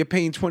 now that you're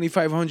paying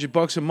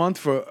 $2,500 a month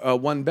for a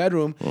one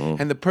bedroom,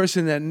 and the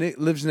person that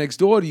lives next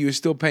door to you is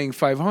still paying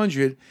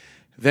 $500,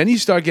 then you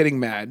start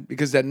getting mad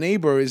because that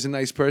neighbor is a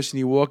nice person.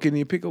 You walk in,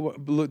 you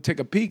take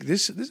a peek.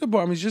 This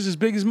apartment is just as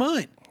big as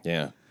mine.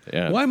 Yeah,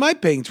 yeah. Why am I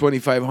paying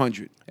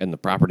 $2,500? And the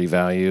property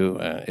value,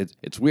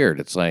 it's weird.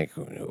 It's like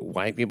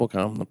white people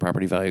come, the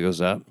property value goes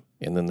up,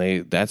 and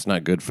then that's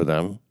not good for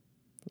them.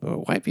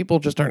 White people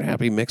just aren't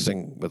happy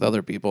mixing with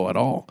other people at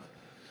all.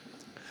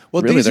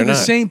 Well, Really, these are they're the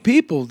not. same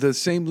people, the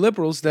same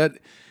liberals that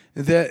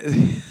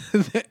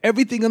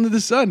everything under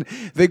the sun.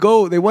 They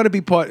want to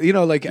be part. You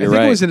know, like I You're think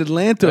right. it was in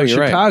Atlanta No, or you're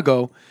right.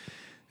 Chicago.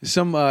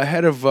 Some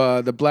head of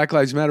the Black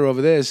Lives Matter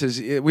over there says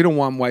we don't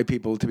want white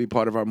people to be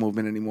part of our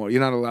movement anymore.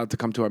 You're not allowed to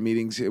come to our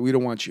meetings. We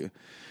don't want you.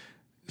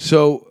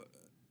 So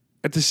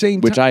at the same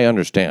Which time, I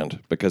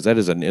understand, because that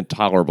is an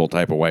intolerable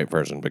type of white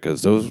person,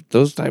 because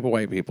those type of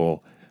white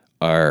people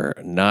are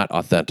not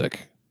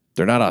authentic.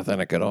 They're not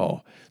authentic at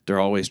all. They're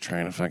always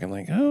trying to fucking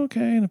like, oh,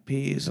 okay, and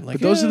appease. And like,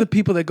 but those yeah. are the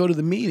people that go to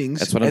the meetings.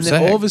 That's what I'm and then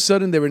saying. all of a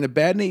sudden they're in a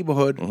bad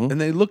neighborhood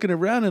and they're looking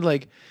around and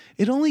like,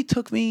 it only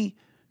took me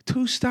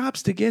 2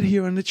 stops to get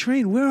here on the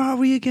train. Where are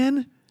we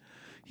again?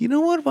 You know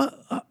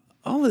what?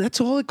 Oh,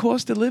 that's all it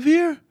costs to live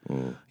here?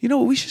 You know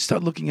what? We should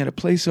start looking at a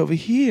place over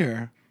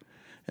here.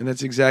 And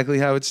that's exactly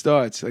how it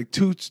starts. Like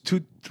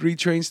 3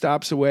 train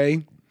stops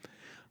away.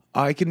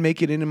 I can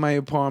make it into my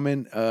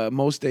apartment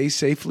most days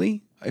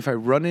safely. If I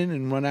run in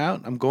and run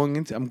out, I'm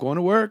going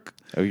to work.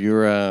 Oh,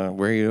 you're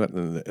where are you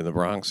in the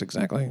Bronx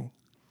exactly?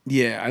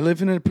 Yeah, I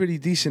live in a pretty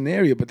decent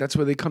area, but that's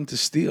where they come to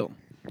steal.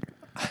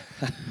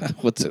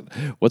 What's it?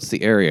 What's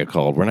the area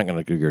called? We're not going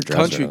to do your address.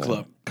 Country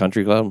Club.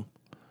 Country Club.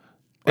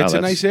 Wow, It's a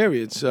that's- nice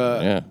area. It's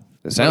Yeah,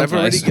 it sounds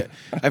nice.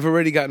 I've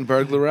already gotten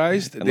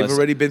burglarized. They've Unless-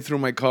 already been through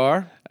my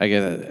car. I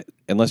get it.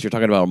 Unless you're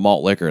talking about a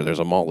malt liquor, there's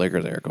a malt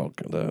liquor there called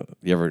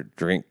You ever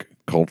drink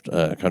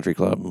Country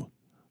Club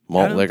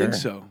malt I don't liquor? think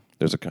so.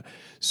 There's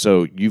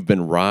so you've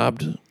been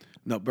robbed,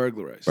 No,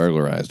 burglarized.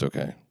 burglarized.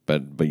 Okay,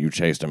 but you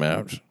chased them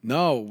out,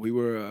 No,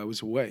 I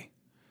was away.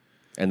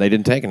 and they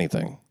didn't take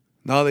anything.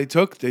 No, they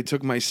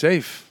took my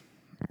safe.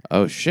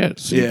 Oh shit!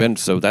 So Yeah.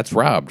 so that's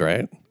robbed,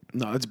 right?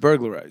 No, it's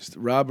burglarized.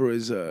 Robber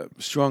is a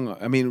strong.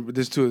 I mean,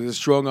 there's two. There's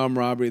strong arm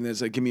robbery, and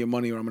there's like, give me your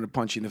money or I'm going to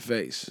punch you in the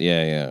face.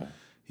 Yeah, yeah.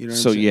 You know. What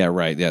So I'm saying? yeah,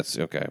 right. That's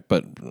okay,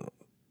 but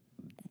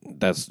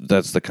that's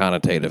the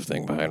connotative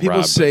thing behind People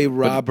rob, say but-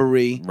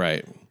 robbery.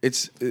 right.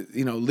 It's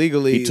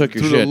legally He took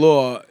your through the shit.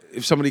 law.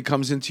 If somebody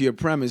comes into your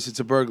premise, it's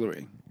a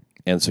burglary.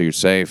 And so you're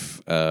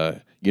safe.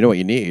 You know what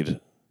you need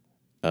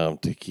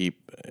to keep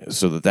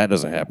so that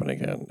doesn't happen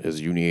again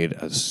is you need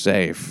a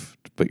safe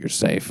to put your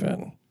safe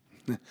in.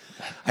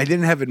 I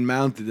didn't have it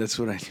mounted. That's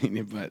what I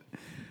needed, but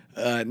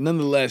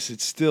nonetheless,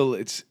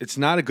 it's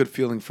not a good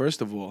feeling.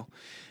 First of all,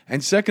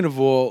 and second of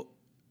all,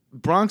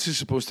 Bronx is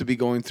supposed to be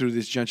going through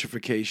this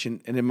gentrification,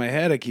 and in my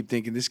head, I keep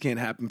thinking this can't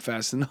happen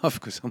fast enough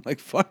because I'm like,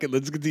 fuck it,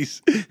 let's get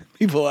these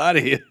people out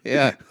of here.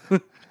 Yeah.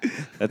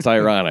 That's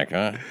ironic,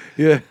 huh?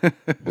 Yeah.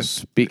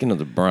 Speaking of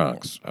the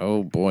Bronx,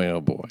 oh boy,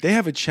 oh boy. They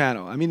have a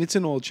channel. I mean, it's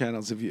in all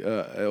channels, if you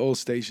all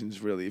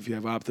stations really, if you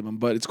have Optimum,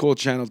 but it's called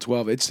Channel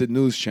 12. It's the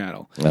news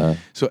channel. Uh-huh.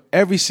 So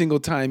every single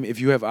time, if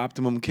you have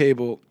Optimum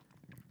cable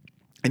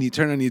and you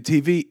turn on your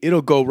TV,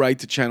 it'll go right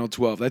to Channel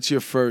 12. That's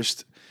your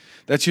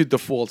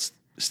default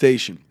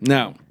station.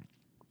 Now,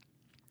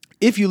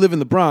 if you live in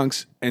the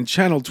Bronx and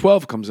Channel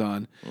 12 comes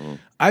on,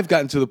 I've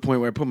gotten to the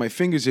point where I put my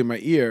fingers in my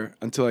ear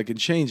until I can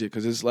change it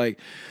because it's like,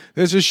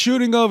 there's a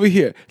shooting over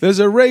here, there's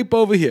a rape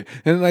over here,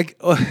 and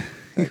like,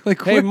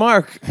 like Hey, what?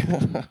 Mark.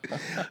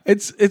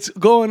 It's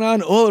going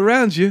on all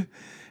around you,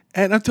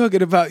 and I'm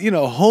talking about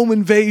home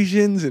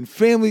invasions and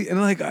family, and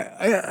like,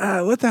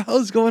 what the hell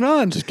is going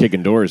on? Just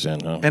kicking doors in,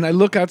 huh? And I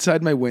look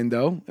outside my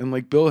window, and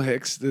like Bill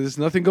Hicks, there's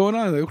nothing going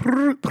on. Like,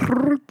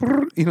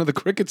 the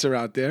crickets are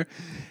out there.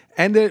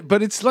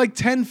 But it's like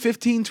 10,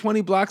 15,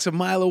 20 blocks a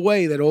mile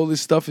away that all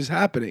this stuff is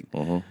happening.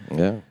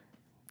 Yeah.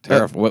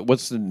 Terrifying.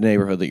 What's the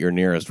neighborhood that you're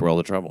nearest where all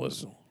the trouble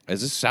is?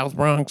 Is this South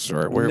Bronx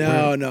or where?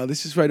 No,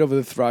 this is right over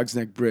the Throgs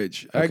Neck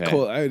Bridge.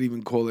 Okay. I would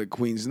even call it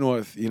Queens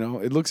North.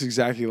 It looks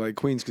exactly like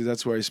Queens because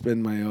that's where I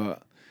spend my.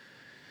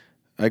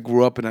 I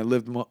grew up and I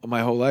lived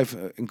my whole life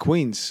in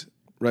Queens,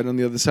 right on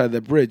the other side of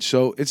that bridge.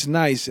 So it's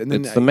nice. And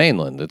then It's the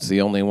mainland. It's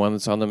the only one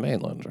that's on the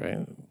mainland,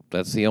 right?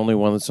 That's the only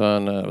one that's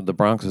on. The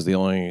Bronx is the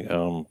only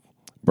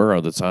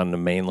borough that's on the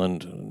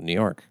mainland, New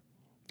York.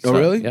 Oh,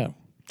 really? Yeah.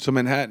 So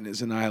Manhattan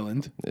is an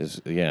island,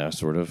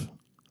 Sort of.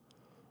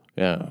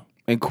 Yeah.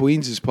 and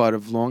Queens is part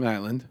of Long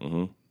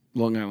Island,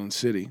 Long Island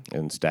City.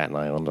 And Staten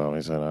Island,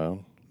 always I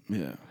know.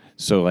 Yeah,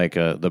 So like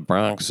the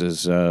Bronx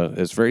is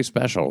very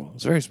special.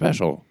 It's very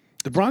special.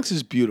 the Bronx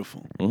is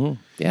beautiful.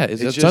 Yeah,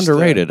 it's just,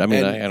 underrated. I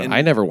mean, and-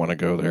 I never want to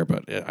go there,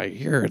 but I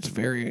hear it's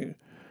very.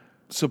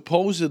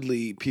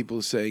 Supposedly, people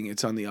are saying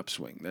it's on the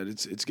upswing, that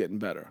it's getting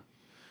better,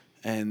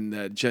 and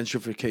that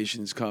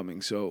gentrification is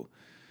coming. So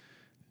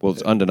Well,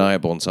 it's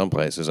undeniable in some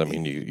places. I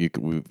mean,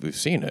 we've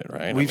seen it,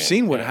 right? we've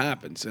seen what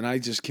happens, and I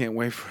just can't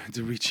wait for it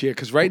to reach here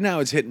because right now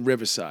it's hitting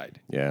Riverside.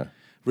 Yeah.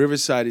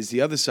 Riverside is the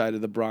other side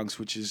of the Bronx,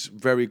 which is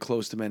very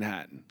close to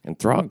Manhattan. And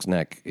Throgs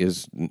Neck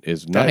is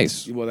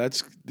nice.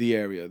 That's the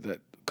area that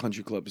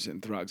Country Club is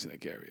in, Throgs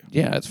Neck area.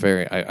 Yeah, it's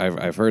very.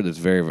 I've heard it's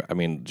very. I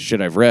mean,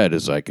 shit I've read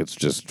is like it's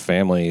just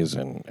families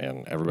and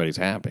everybody's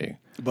happy.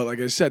 But like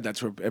I said,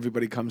 that's where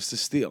everybody comes to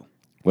steal.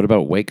 What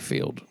about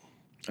Wakefield?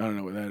 I don't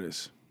know where that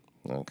is.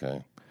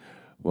 Okay.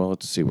 Well,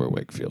 let's see where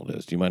Wakefield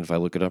is. Do you mind if I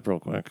look it up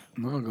real quick?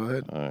 No, go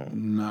ahead.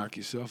 Knock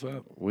yourself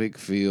out.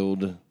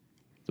 Wakefield,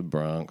 the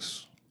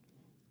Bronx.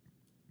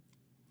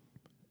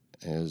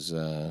 is,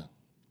 look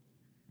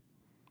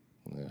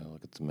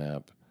at the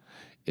map.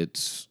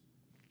 It's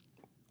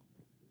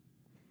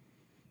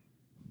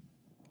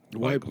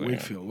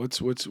Wakefield.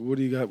 What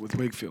do you got with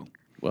Wakefield?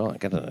 well, I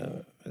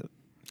gotta.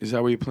 Is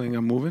that where you're planning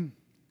on moving?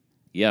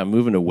 Yeah, I'm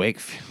moving to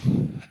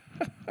Wakefield.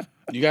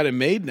 You got it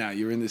made now.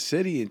 You're in the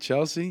city in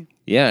Chelsea.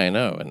 Yeah, I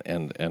know,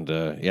 and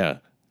yeah,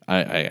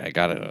 I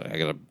got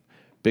a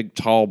big,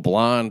 tall,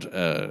 blonde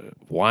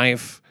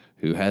wife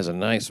who has a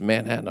nice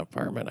Manhattan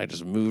apartment. I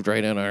just moved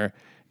right in her,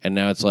 and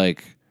now it's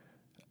like,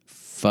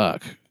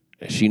 fuck,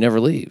 she never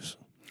leaves.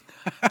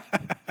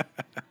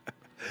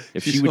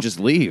 If she would just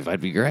leave,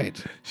 I'd be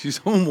great. She's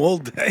home all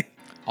day.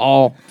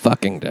 All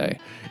fucking day.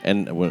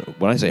 And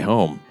when I say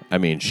home, I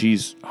mean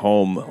she's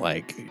home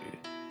like,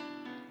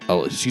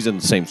 oh, she's in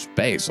the same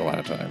space a lot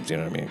of times. You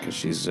know what I mean? Because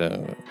she's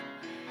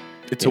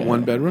It's a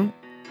one bedroom.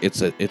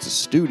 it's a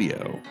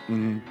studio.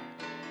 Mm-hmm.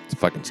 It's a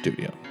fucking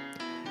studio.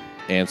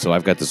 And so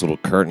I've got this little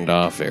curtained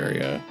off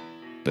area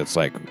that's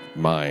like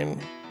mine,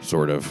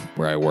 sort of,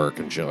 where I work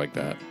and shit like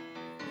that.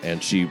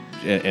 And she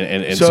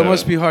and So it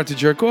must be hard to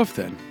jerk off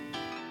then.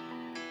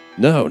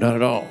 No, not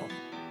at all.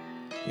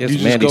 Yes,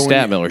 just Mandy go in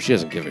Statmiller, she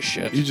doesn't give a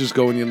shit. You just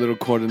go in your little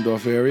cordoned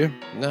off area.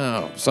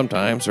 No,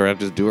 sometimes, or I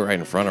just do it right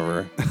in front of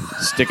her,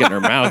 stick it in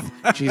her mouth.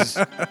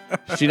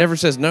 She never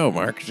says no,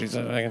 Mark. She's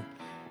that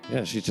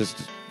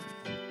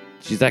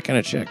kind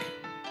of chick.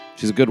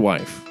 She's a good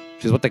wife.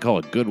 She's what they call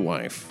a good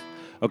wife.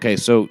 Okay,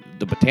 so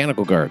the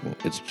Botanical Garden.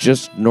 It's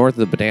just north of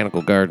the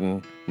Botanical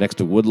Garden, next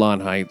to Woodlawn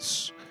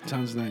Heights.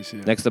 Sounds nice,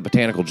 yeah. Next to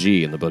Botanical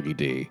G in the Boogie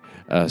D,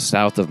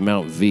 south of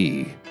Mount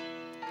V.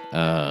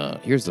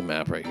 Here's the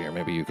map right here.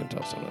 Maybe you can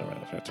tell something about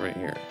it. It's right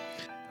here.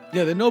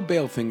 Yeah, the no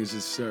bail thing is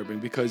disturbing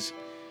because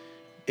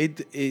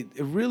it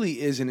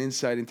really is an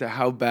insight into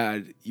how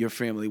bad your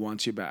family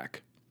wants you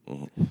back.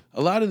 Mm-hmm.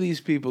 A lot of these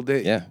people,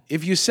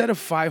 if you set a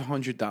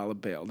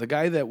 $500 bail, the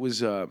guy that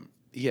was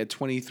he had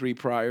 23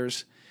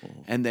 priors,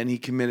 and then he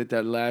committed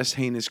that last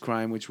heinous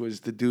crime, which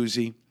was the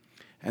doozy,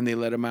 and they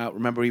let him out.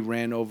 Remember, he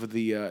ran over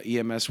the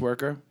EMS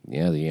worker.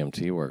 Yeah, the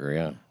EMT worker.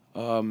 Yeah.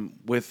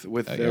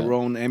 With their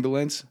own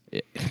ambulance.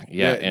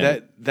 Yeah,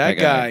 that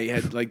guy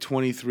had like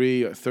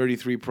 23 or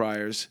 33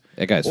 priors.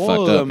 That guy's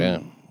fucked up,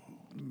 yeah.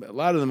 A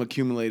lot of them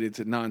accumulated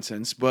to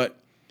nonsense, but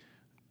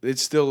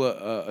it's still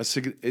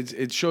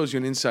it shows you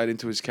an insight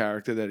into his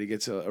character that he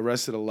gets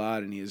arrested a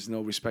lot and he has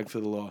no respect for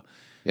the law.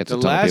 The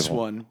last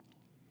one,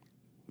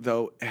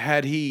 though,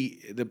 had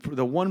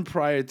the one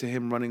prior to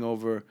him running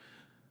over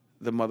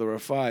the mother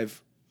of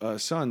five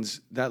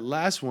sons, that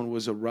last one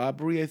was a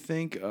robbery, I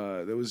think.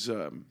 There was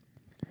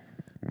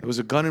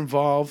a gun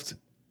involved,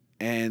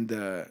 and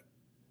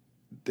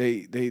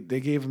they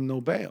gave him no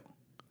bail.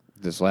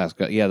 This last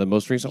guy, the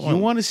most recent one.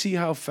 You want to see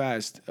how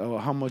fast,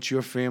 how much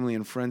your family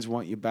and friends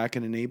want you back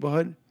in the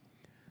neighborhood?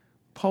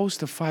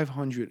 Post a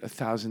 $500,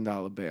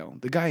 $1,000 bail.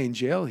 The guy in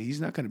jail,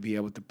 he's not going to be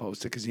able to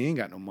post it because he ain't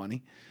got no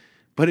money.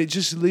 But it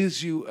just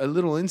leaves you a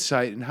little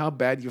insight in how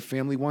bad your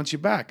family wants you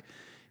back.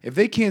 If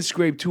they can't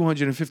scrape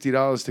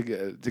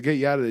 $250 to get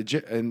you out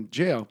of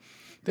jail,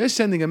 they're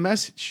sending a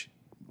message.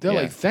 They're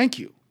like, "Thank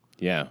you."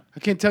 Yeah. I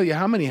can't tell you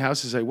how many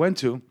houses I went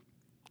to.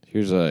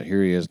 Here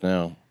he is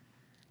now.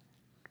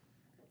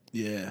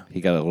 Yeah. He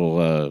got a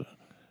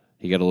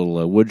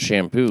little wood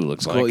shampoo.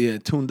 Looks like. Yeah,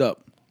 tuned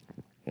up.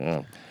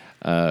 Yeah.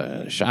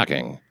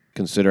 Shocking,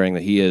 considering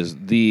that he is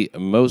the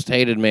most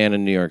hated man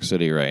in New York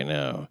City right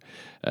now.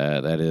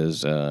 That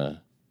is the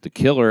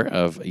killer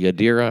of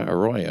Yadira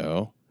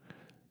Arroyo.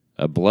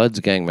 A Bloods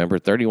gang member,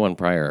 31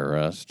 prior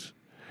arrests.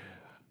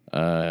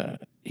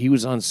 He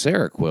was on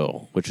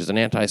Seroquel, which is an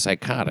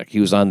antipsychotic. He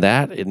was on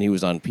that, and he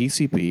was on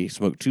PCP,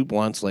 smoked 2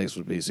 blunts laced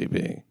with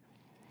PCP,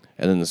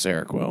 and then the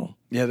Seroquel.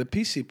 Yeah, the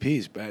PCP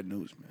is bad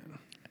news, man.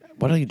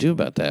 What do you do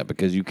about that?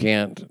 Because you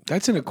can't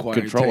That's an acquired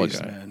control taste,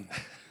 a guy. Man.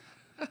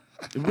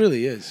 It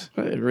really is.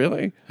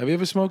 Really? Have you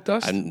ever smoked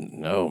dust?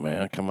 No,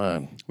 man. Come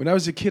on. When I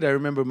was a kid, I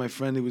remember my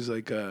friend, he was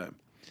like,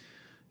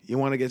 you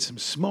want to get some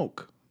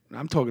smoke?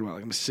 I'm talking about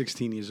like I'm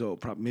 16 years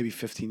old, probably maybe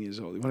 15 years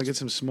old. You want to get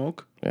some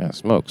smoke? Yeah,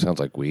 smoke. Sounds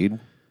like weed.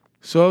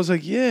 So I was like,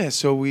 yeah.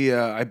 So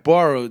I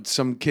borrowed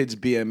some kid's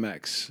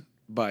BMX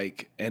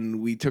bike, and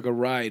we took a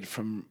ride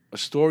from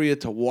Astoria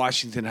to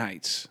Washington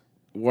Heights,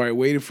 where I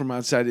waited for him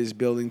outside his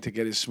building to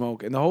get his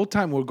smoke. And the whole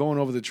time we're going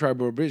over the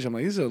Triborough Bridge, I'm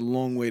like, this is a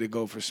long way to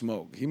go for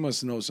smoke. He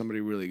must know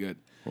somebody really good.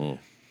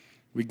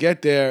 We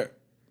get there,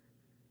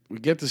 we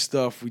get the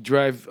stuff, we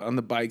drive on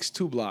the bikes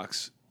 2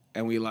 blocks,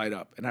 and we light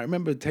up. And I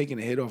remember taking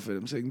a hit off it.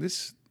 I'm saying,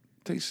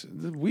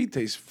 the weed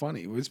tastes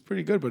funny. It's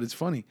pretty good, but it's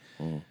funny.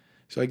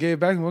 So I gave it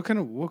back. What kind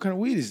of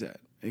weed is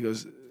that? He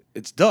goes,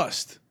 it's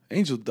dust,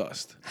 angel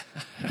dust.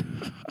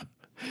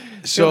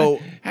 So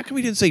how come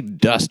we didn't say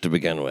dust to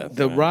begin with?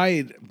 The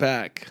ride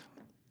back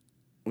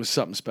was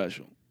something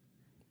special.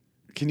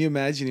 Can you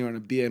imagine you're on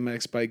a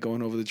BMX bike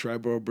going over the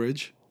Triborough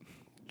Bridge?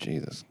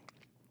 Jesus.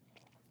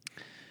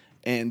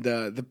 And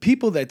the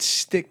people that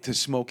stick to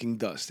smoking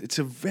dust, it's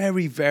a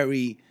very,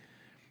 very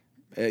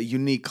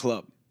unique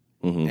club.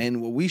 Mm-hmm.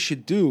 And what we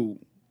should do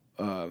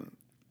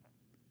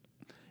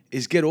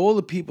is get all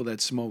the people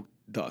that smoke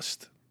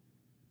dust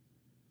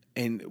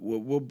and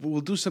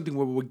we'll do something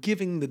where we're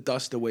giving the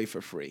dust away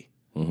for free.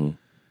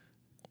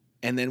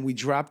 And then we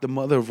drop the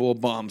mother of all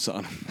bombs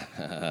on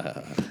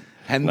them.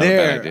 And Not a bad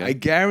there, idea. I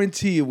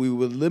guarantee you, we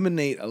will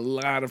eliminate a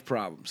lot of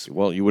problems.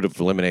 Well, you would have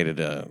eliminated,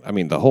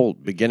 the whole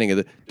beginning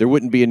of there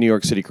wouldn't be a New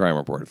York City crime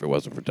report if it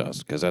wasn't for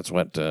dust, because that's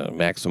what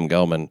Maxim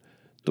Gelman,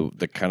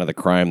 the kind of the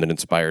crime that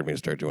inspired me to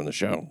start doing the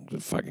show.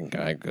 The fucking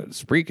guy,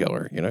 spree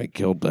killer. He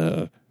killed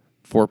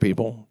 4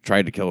 people,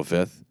 tried to kill a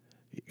 5th,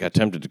 got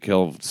tempted to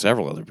kill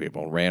several other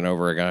people, ran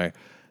over a guy,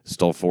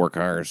 stole 4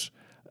 cars.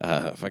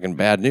 Fucking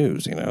bad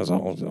news, it was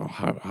all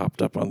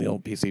hopped up on the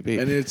old PCP.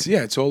 And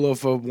it's all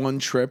over one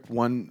trip,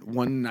 one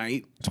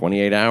night.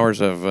 28 hours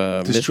of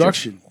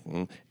Destruction.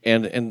 Mischief.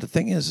 And the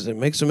thing is it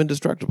makes them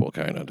indestructible,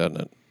 kind of, doesn't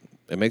it?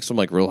 It makes them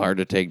like real hard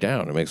to take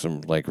down. It makes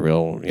them like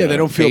real. They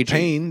don't feel cagey.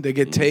 pain. They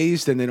get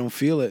tased and they don't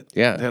feel it.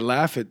 Yeah. They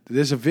laugh at.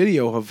 There's a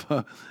video of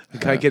a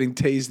guy getting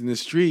tased in the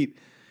street,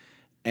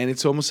 and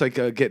it's almost like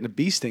getting a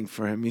bee sting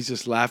for him. He's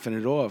just laughing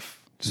it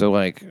off. So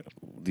like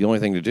the only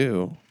thing to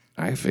do,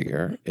 I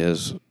figure,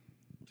 is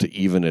to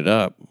even it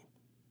up.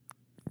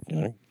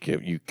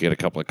 You get a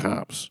couple of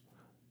cops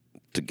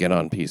to get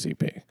on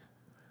PCP.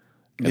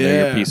 And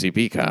they're your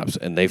PCP cops,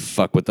 and they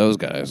fuck with those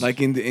guys.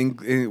 Like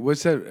in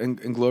what's that?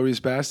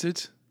 Inglourious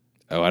Bastards?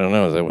 Oh, I don't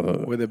know. Is that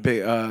what Where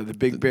the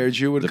big bear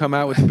Jew would come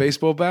out with the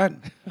baseball bat?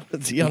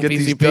 is he on You get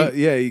these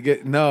PCP? you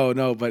get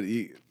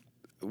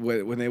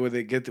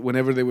but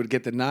whenever they would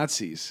get the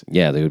Nazis,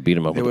 Yeah, they would beat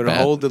him up they with would a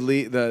bat. hold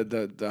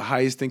the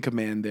highest in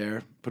command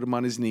there, put him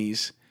on his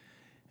knees,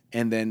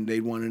 and then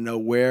they'd want to know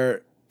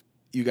where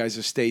you guys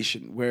are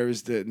stationed. Where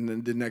is the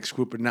next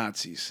group of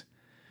Nazis?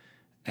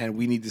 And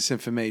we need this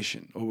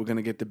information, or we're going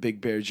to get the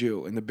big bear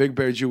Jew. And the big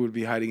bear Jew would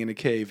be hiding in a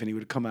cave, and he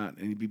would come out,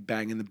 and he'd be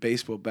banging the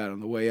baseball bat on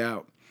the way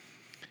out.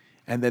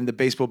 And then the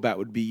baseball bat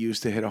would be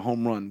used to hit a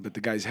home run, but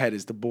the guy's head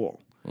is the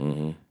ball.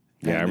 Mm-hmm.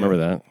 Yeah, I remember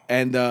that.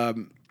 And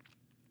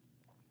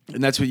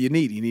that's what you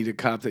need. You need a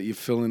cop that you're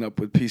filling up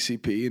with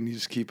PCP, and you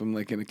just keep him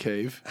like in a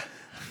cave.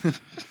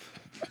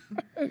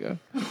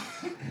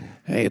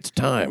 Hey, it's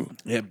time.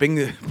 Yeah, bring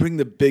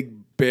the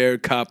big bear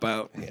cop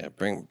out. Yeah,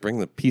 bring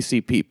the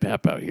PCP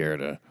Pep out here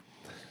to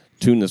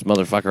tune this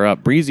motherfucker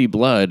up. Breezy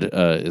Blood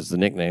is the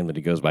nickname that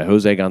he goes by.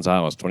 Jose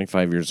Gonzalez,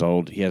 25 years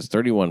old. He has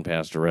 31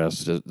 past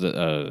arrests.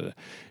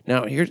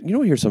 Now,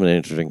 here's something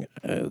interesting.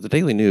 The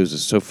Daily News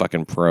is so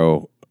fucking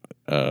pro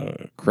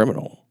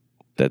criminal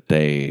that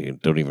they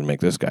don't even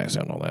make this guy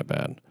sound all that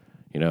bad.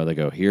 They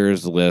go,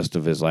 here's the list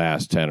of his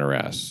last 10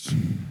 arrests.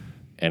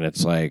 And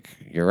it's like,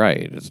 you're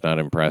right. It's not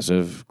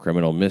impressive.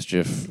 Criminal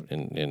mischief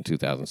in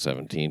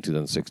 2017,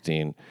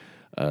 2016.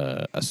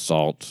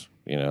 Assault,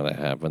 that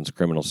happens.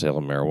 Criminal sale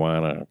of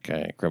marijuana.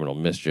 Okay. Criminal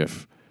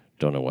mischief.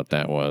 Don't know what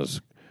that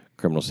was.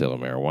 Criminal sale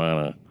of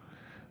marijuana.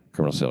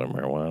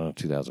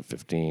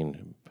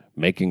 2015.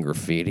 Making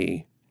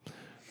graffiti.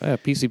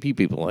 PCP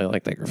people, I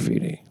like that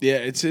graffiti. Yeah,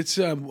 it's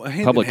hand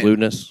Public in hand.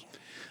 lewdness.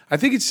 I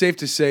think it's safe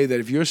to say that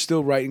if you're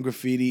still writing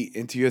graffiti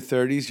into your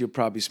 30s, you're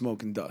probably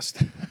smoking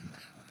dust.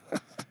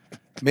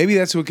 Maybe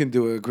that's what we can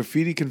do, a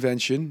graffiti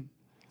convention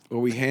where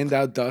we hand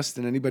out dust,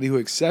 and anybody who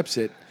accepts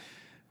it,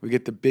 we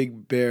get the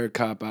big bear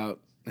cop out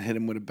and hit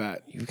him with a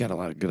bat. You've got a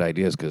lot of good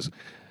ideas, because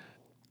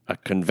a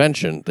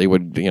convention, they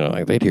would,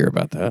 they'd hear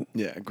about that.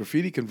 Yeah, a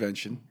graffiti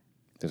convention.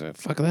 They're like,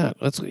 fuck that.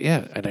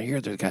 And I hear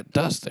they got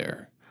dust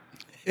there.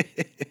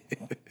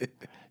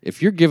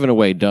 If you're giving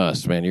away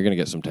dust, man, you're going to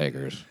get some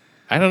takers.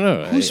 I don't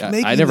know.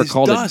 I never this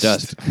called dust? it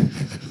dust.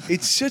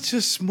 It's such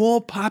a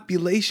small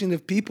population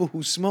of people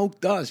who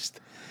smoke dust.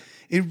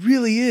 It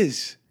really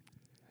is.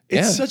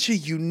 It's such a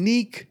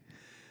unique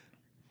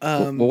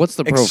Well, what's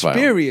the profile?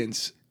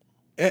 experience.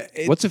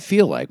 What's it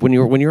feel like when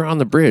you're on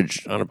the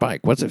bridge on a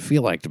bike? What's it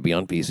feel like to be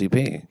on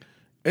PCP?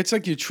 It's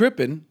like you're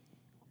tripping.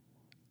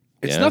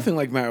 It's nothing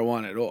like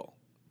marijuana at all.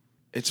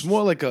 It's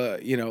more like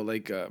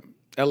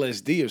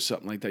LSD or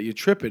something like that. You're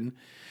tripping,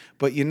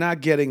 but you're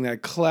not getting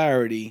that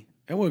clarity.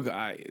 And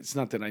it's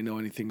not that I know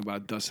anything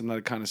about dust. I'm not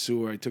a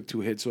connoisseur. I took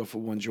 2 hits off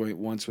of one joint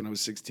once when I was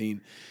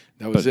 16.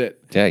 That was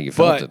it. Yeah, you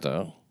felt it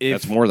though.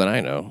 That's more than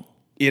I know.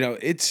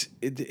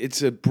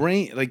 It's a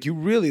brain, like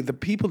the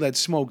people that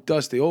smoke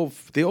dust, they all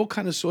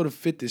kind of sort of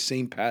fit the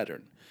same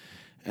pattern,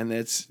 and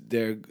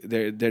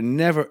they're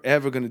never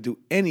ever going to do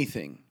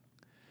anything,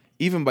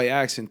 even by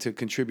accident, to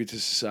contribute to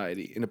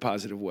society in a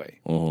positive way.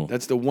 Mm-hmm.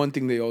 That's the one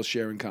thing they all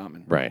share in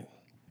common. Right.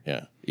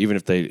 Yeah. Even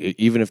if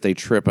they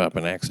trip up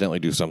and accidentally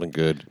do something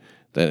good,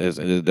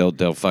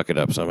 they'll fuck it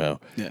up somehow.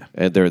 Yeah.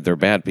 And they're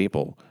bad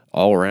people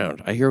all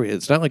around. I hear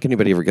it's not like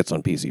anybody ever gets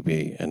on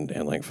PCP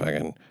and like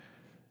fucking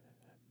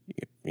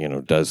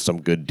does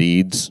some good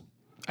deeds.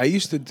 I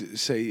used to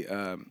say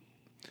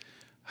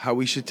how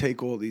we should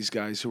take all these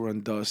guys who are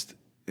on dust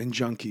and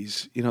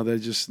junkies, they're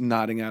just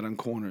nodding out on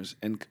corners,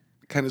 and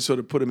kind of sort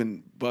of put them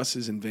in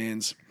buses and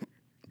vans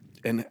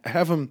and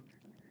have them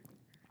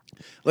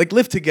like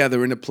live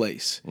together in a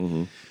place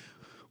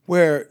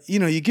where,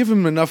 you give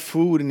them enough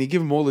food and you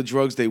give them all the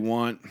drugs they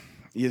want.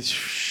 You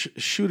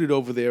shoot it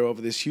over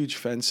this huge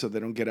fence so they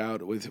don't get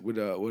out with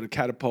a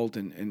catapult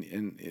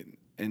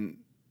and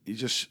You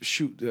just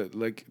shoot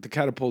like the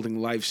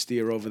catapulting live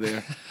steer over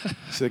there,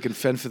 so they can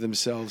fend for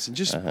themselves, and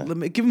just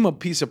give them a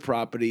piece of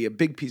property, a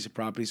big piece of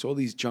property. So all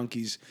these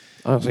junkies.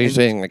 Oh, so you're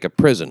saying like a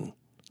prison?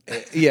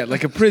 Yeah,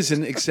 like a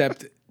prison,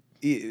 except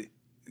exactly.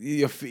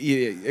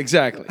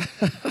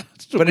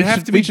 So but it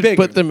have to be we should bigger.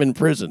 Put them in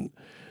prison.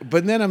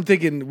 But then I'm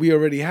thinking we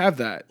already have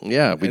that.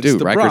 Yeah, we It's do.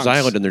 the Rikers Bronx.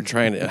 Island, and they're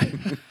trying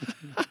to.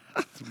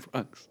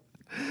 Bronx.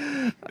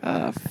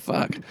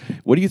 Fuck.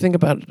 What do you think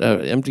about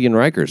emptying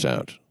Rikers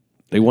out?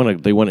 They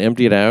want to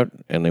empty it out,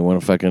 and they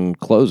want to fucking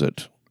close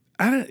it.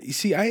 You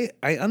see, I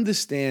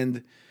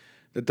understand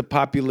that the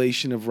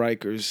population of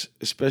Rikers,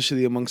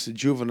 especially amongst the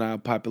juvenile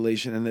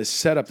population, and the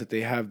setup that they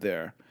have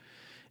there,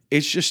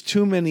 it's just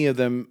too many of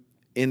them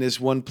in this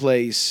one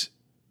place.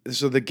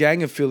 So the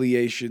gang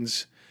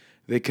affiliations,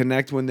 they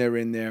connect when they're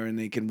in there, and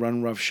they can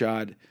run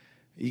roughshod.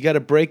 You got to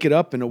break it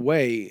up in a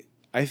way.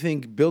 I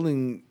think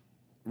building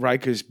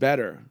Rikers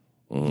better,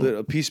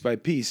 piece by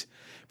piece,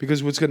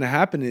 because what's going to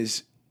happen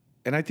is,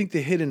 and I think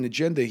the hidden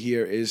agenda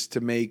here is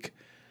to make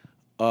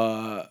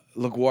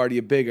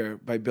LaGuardia bigger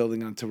by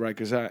building onto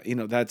Rikers.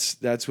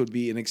 That's would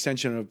be an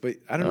extension of. But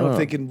I don't know if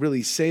they can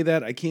really say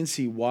that. I can't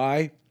see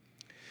why,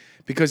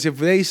 because if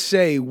they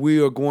say we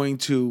are going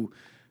to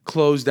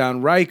close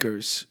down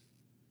Rikers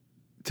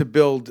to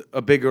build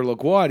a bigger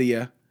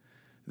LaGuardia,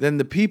 then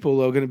the people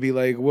are going to be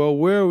like, well,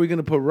 where are we going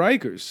to put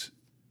Rikers?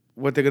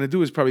 What they're going to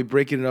do is probably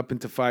breaking it up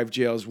into 5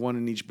 jails, 1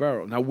 in each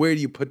borough. Now, where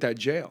do you put that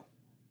jail?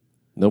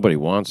 Nobody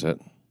wants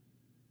it.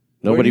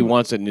 Nobody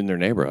wants it in their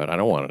neighborhood. I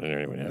don't want it in their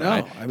neighborhood.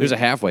 No, there's a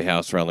halfway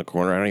house around the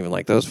corner. I don't even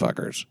like those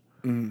fuckers.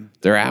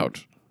 They're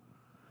out.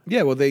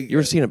 Yeah, well, You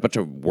ever seen a bunch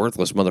of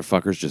worthless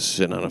motherfuckers just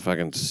sitting on a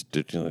fucking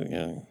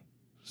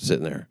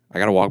sitting there? I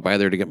got to walk by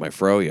there to get my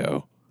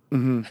froyo.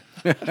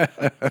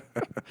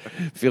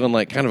 Feeling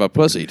like kind of a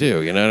pussy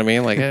too. You know what I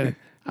mean? Like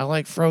I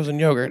like frozen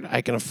yogurt.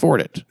 I can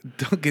afford it.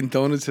 Dunkin'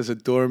 Donuts has a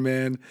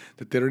doorman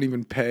that they don't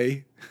even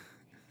pay.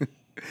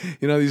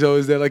 He's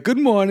always there like, good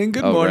morning.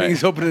 Right.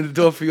 He's opening the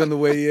door for you on the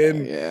way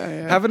in.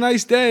 Yeah. Have a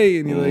nice day.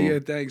 And you're like, yeah,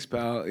 thanks,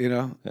 pal.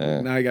 Now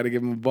I got to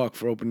give him $1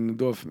 for opening the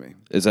door for me.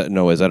 Is that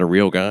a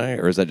real guy,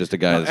 or is that just a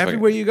guy? No,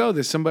 everywhere you go,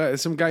 there's some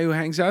guy who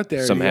hangs out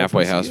there. Some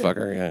halfway house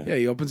fucker. Yeah,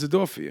 he opens the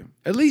door for you.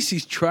 At least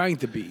he's trying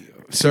to be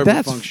serve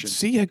a function.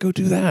 See, go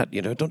do that.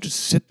 Don't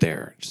just sit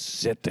there. Just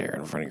sit there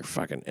in front of your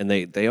fucking. And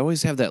they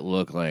always have that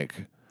look like,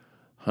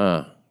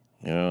 huh?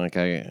 Like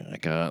I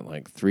got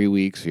like 3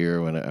 weeks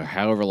here,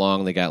 however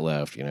long they got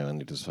left. And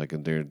they just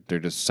fucking they're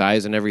just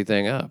sizing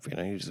everything up.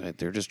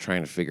 They're just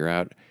trying to figure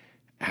out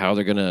how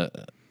they're gonna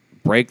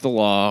break the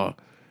law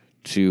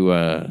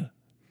to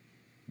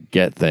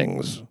get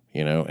things,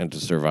 and to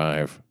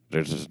survive.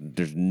 There's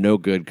no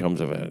good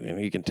comes of it.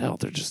 You can tell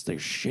they're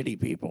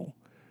shitty people.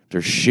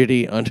 They're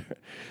shitty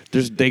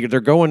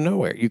they're going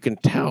nowhere. You can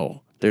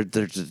tell. They're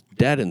just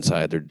dead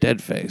inside. They're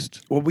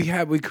dead-faced. Well,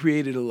 we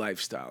created a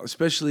lifestyle,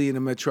 especially in a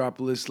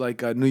metropolis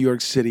like New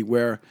York City,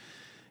 where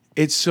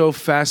it's so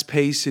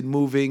fast-paced and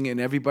moving, and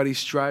everybody's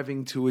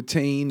striving to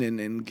attain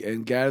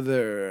and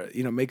gather,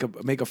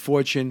 make a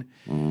fortune.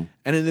 Mm-hmm.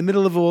 And in the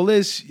middle of all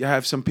this, you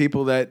have some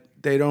people that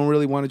they don't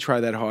really want to try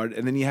that hard,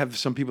 and then you have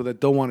some people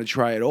that don't want to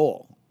try at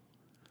all.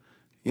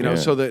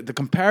 So the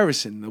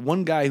comparison, the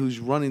one guy who's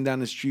running down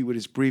the street with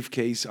his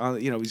briefcase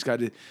on, he's got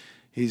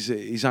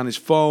he's on his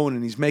phone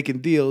and he's making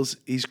deals.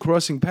 He's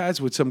crossing paths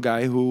with some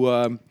guy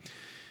who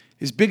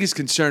his biggest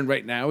concern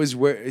right now is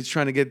where he's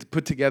trying to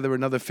put together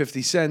another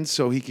 50 cents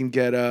so he can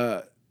get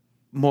a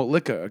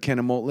can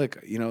of malt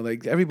liquor.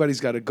 Like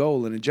everybody's got a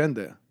goal and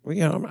agenda.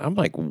 Well, I'm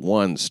like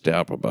one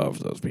step above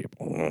those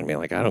people. You know what I mean?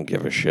 Like I don't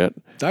give a shit.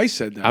 I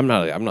said that. I'm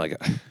not like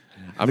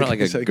a like,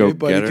 go hey,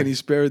 buddy, getter. Can you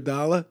spare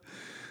 $1?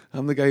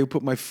 I'm the guy who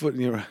put my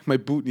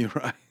boot in your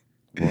eye.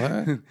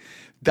 What?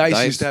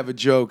 Dice used to have a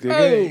joke.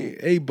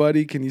 Like, hey,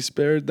 buddy, can you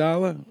spare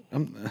 $1?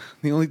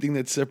 The only thing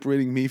that's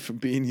separating me from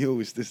being you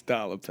is this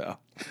 $1, pal.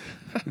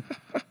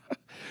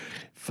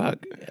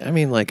 Fuck. I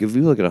mean, like, if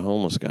you look at a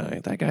homeless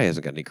guy, that guy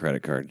hasn't got any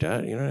credit card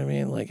debt. You know what I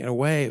mean? Like, in a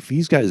way, if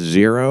he's got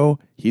 0,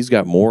 he's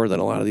got more than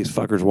a lot of these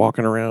fuckers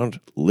walking around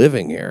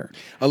living here.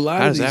 How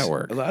does that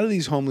work? A lot of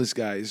these homeless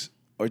guys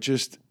are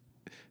just,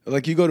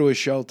 like, you go to a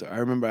shelter. I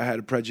remember I had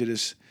a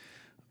prejudice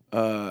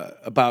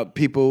about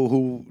people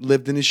who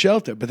lived in a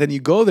shelter. But then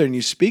you go there and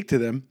you speak to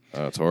them.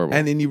 Oh, it's horrible.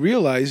 And then you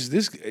realize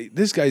this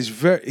guy's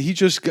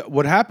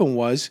what happened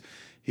was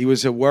he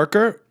was a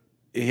worker.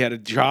 He had a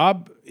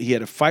job. He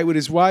had a fight with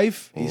his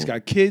wife. He's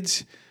got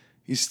kids.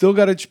 He's still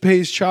got to pay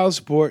his child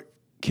support.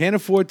 Can't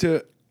afford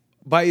to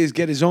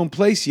get his own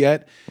place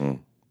yet.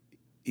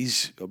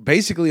 He's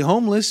basically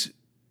homeless.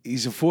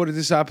 He's afforded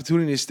this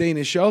opportunity to stay in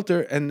a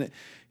shelter, and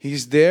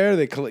he's there.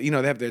 They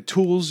have their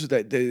tools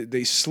that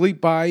they sleep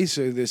by,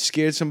 so they're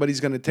scared somebody's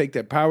going to take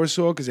their power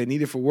saw because they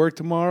need it for work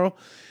tomorrow,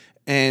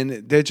 and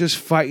they're just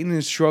fighting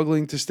and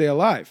struggling to stay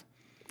alive.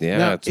 Yeah,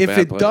 now, it's a if bad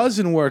it place.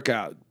 doesn't work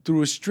out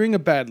through a string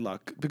of bad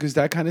luck, because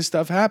that kind of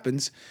stuff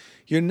happens,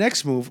 your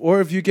next move, or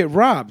if you get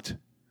robbed,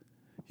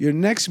 your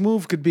next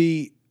move could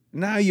be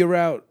now you're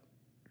out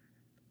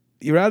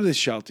of the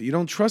shelter. You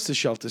don't trust the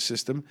shelter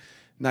system.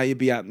 now you'd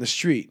be out in the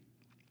street.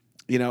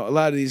 You know, a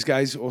lot of these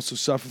guys also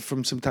suffer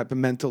from some type of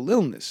mental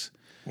illness.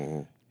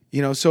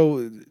 You know,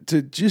 so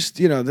to just,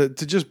 you know,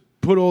 to just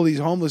put all these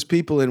homeless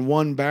people in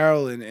one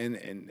barrel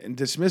and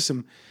dismiss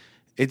them,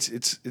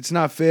 it's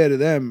not fair to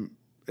them,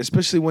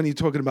 especially when you're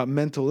talking about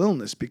mental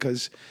illness,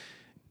 because,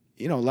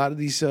 you know, a lot of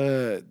these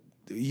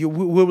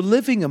we're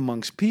living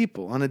amongst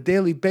people on a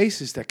daily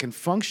basis that can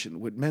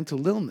function with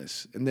mental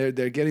illness, and they're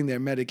getting their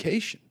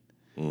medication.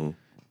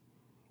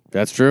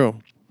 That's true.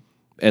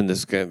 And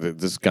this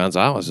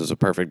Gonzalez is a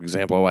perfect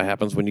example of what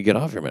happens when you get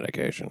off your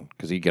medication,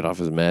 because he get off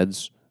his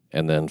meds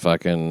and then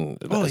fucking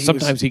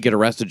sometimes he'd get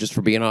arrested just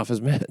for being off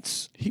his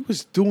meds. He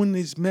was doing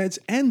his meds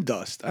and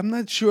dust. I'm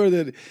not sure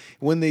that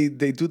when they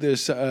do their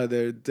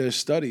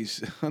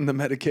studies on the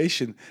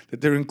medication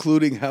that they're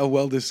including how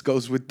well this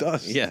goes with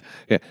dust. Yeah.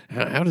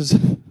 How does?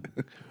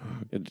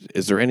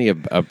 Is there any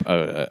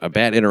a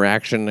bad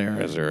interaction there?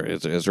 Is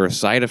there a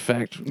side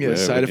effect? Yeah,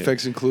 side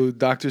effects include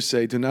doctors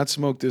say do not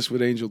smoke this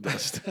with angel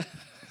dust.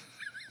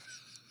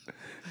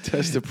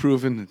 Tests have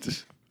proven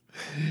that.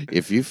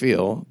 If you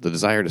feel the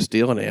desire to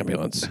steal an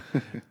ambulance,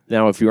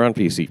 now if you're on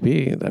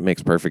PCP, that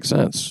makes perfect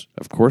sense.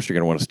 Of course you're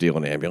going to want to steal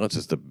an ambulance.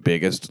 It's the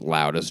biggest,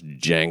 loudest,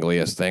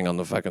 jangliest thing on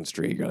the fucking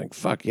street. You're like,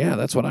 fuck yeah,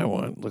 that's what I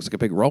want. Looks like a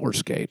big roller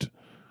skate.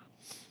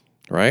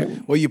 Right?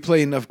 Well, you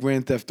play enough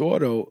Grand Theft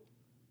Auto,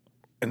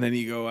 and then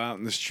you go out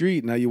in the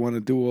street. Now you want to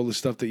do all the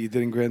stuff that you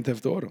did in Grand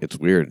Theft Auto. It's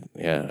weird.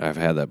 Yeah, I've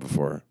had that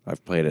before.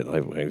 I've played it.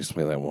 Like, I used to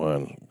play that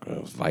one,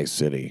 Vice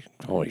City.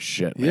 Holy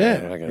shit, man.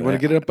 Yeah, you want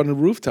to get up on the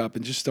rooftop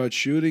and just start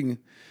shooting,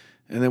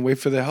 and then wait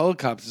for the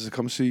helicopters to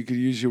come so you could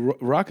use your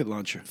rocket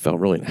launcher.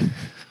 Felt really nice.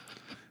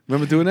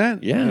 Remember doing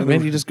that? Yeah,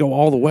 man, you just go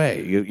all the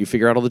way. You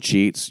figure out all the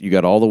cheats. You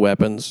got all the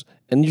weapons.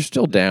 And you're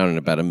still down in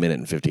about a minute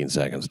and 15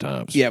 seconds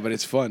tops. Yeah, but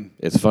it's fun.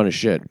 It's fun as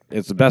shit.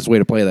 It's the best way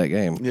to play that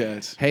game.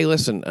 Yeah. Hey,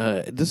 listen,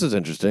 this is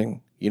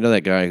interesting. You know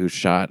that guy who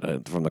shot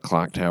from the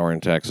clock tower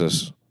in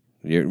Texas?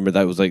 You remember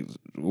that was like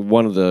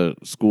one of the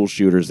school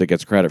shooters that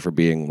gets credit for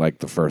being like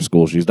the first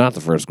school shooter. He's not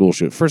the first school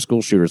shooter. First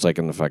school shooter's like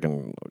in the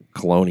fucking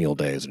colonial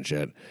days and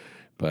shit.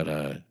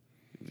 But,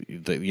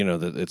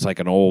 it's like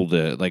an old,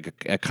 like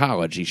at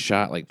college, he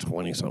shot like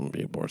 20-something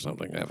people or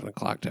something in the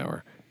clock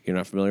tower. You're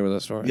not familiar with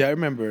that story? Yeah, I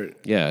remember it.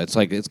 Yeah, it's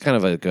kind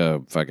of like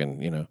a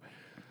fucking,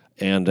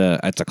 and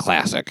it's a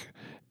classic.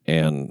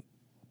 And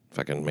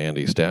fucking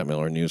Mandy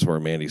Statmiller, News 4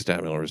 Mandy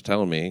Statmiller was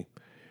telling me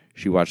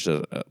she watched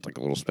a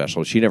little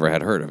special. She never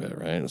had heard of it,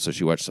 right? And so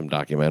she watched some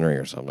documentary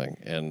or something.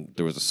 And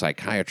there was a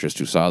psychiatrist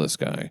who saw this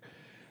guy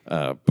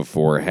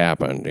before it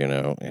happened,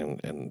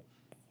 and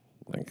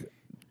like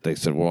they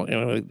said, well,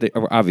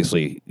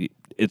 obviously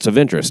it's of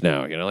interest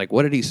now, like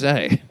what did he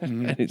say?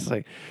 Mm-hmm. And he's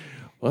like,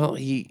 well,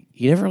 he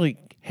never really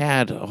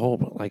had a whole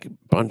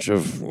bunch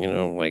of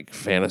like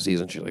fantasies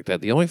and shit like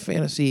that. The only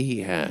fantasy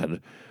he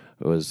had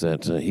was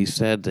that he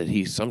said that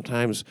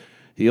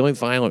the only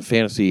violent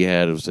fantasy he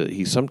had was that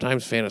he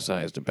sometimes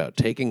fantasized about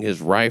taking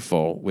his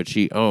rifle, which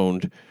he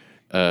owned,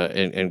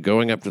 and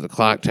going up to the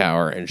clock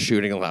tower and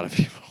shooting a lot of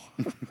people.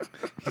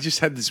 He just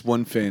had this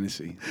one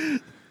fantasy.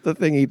 The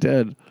thing he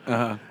did.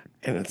 Uh-huh.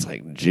 And it's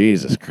like,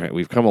 Jesus Christ,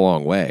 we've come a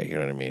long way. You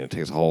know what I mean? It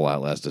takes a whole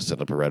lot less to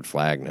set up a red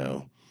flag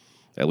now.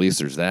 At least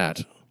there's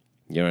that.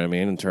 You know what I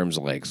mean? In terms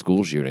of like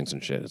school shootings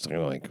and shit. It's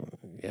like,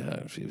 yeah,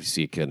 if you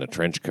see a kid in a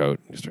trench coat,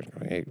 you start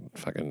going, hey,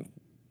 fucking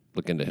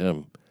look into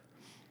him.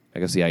 I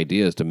guess the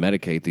idea is to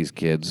medicate these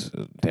kids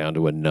down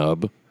to a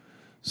nub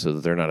so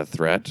that they're not a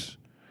threat.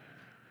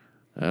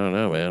 I don't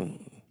know,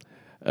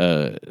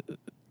 man.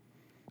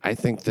 I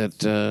think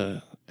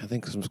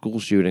some school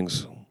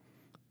shootings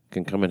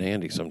can come in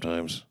handy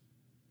sometimes.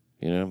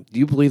 Do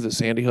you believe that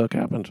Sandy Hook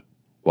happened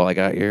while I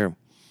got here?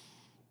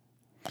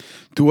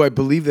 Do I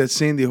believe that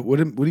Sandy? What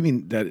do you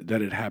mean that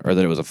it happened? Or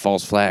that it was a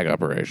false flag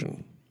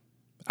operation?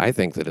 I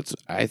think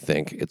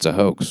it's a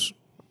hoax.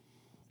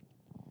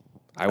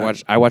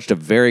 I watched a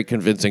very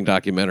convincing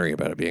documentary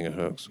about it being a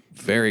hoax.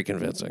 Very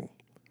convincing.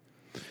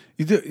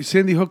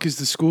 Sandy Hook is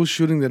the school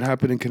shooting that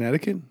happened in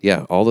Connecticut?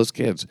 Yeah, all those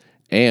kids.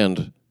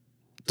 And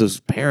those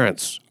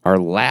parents are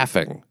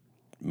laughing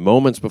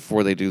moments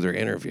before they do their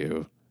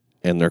interview,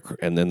 and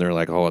then they're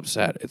like all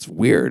upset. It's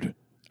weird.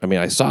 I mean,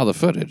 I saw the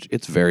footage.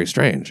 It's very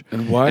strange.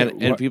 And why?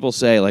 And people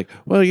say, like,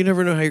 well, you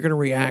never know how you're going to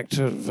react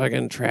to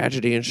fucking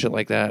tragedy and shit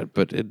like that,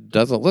 but it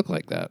doesn't look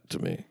like that to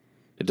me.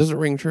 It doesn't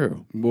ring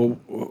true.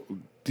 Well,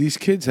 these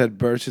kids had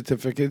birth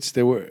certificates.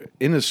 They were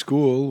in a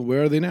school.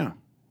 Where are they now?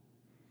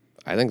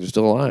 I think they're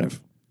still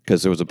alive,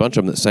 because there was a bunch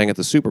of them that sang at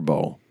the Super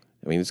Bowl.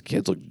 I mean, these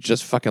kids look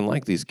just fucking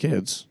like these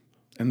kids.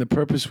 And the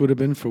purpose would have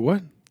been for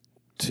what?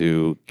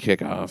 To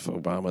kick off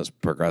Obama's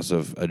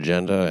progressive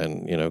agenda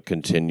and,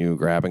 continue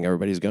grabbing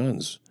everybody's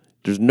guns.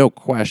 There's no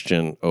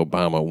question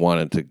Obama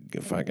wanted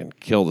to fucking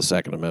kill the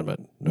Second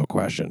Amendment. No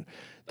question.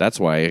 That's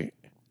why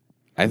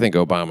I think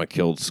Obama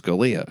killed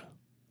Scalia.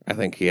 I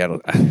think he had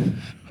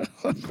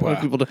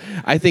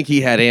I think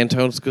he had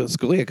Anton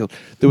Scalia because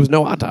there was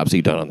no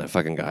autopsy done on that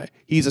fucking guy.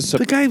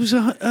 The guy was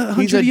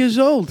 100 years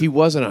old. He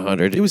wasn't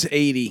 100. He was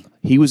 80.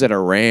 He was at a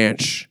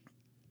ranch.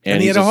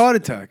 And he had a heart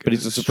attack. But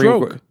he's a Supreme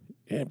Court.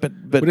 Yeah, but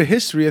with a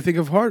history, I think,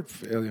 of heart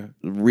failure.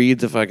 read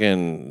the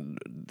fucking.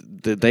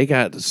 They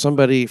got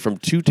somebody from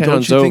 2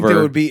 towns Don't you over. think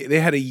there would be? They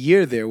had a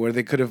year there where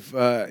they could have.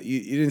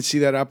 You didn't see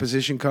that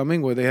opposition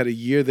coming, where they had a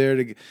year there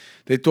to.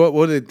 They thought,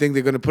 what did they think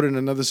they're going to put in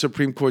another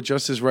Supreme Court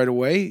justice right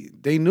away?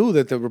 They knew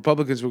that the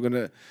Republicans were going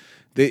to.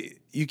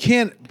 You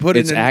can't put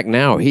It's in. act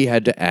now. He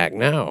had to act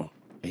now.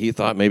 He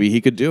thought maybe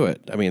he could do it.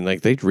 I mean,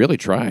 like they really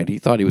tried. He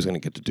thought he was going to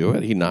get to do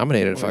it. He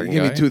nominated a fucking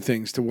Give guy. me 2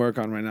 things to work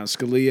on right now: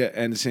 Scalia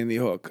and Sandy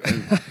Hook.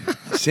 And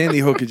Sandy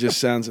Hook, it just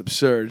sounds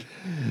absurd.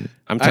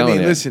 I'm telling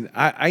you. Listen,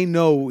 I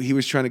know he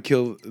was trying to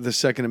kill the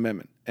Second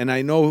Amendment, and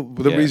I know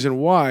the reason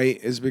why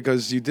is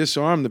because you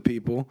disarm the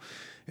people.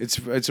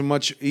 It's a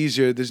much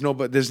easier.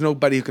 There's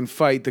nobody who can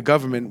fight the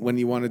government when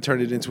you want to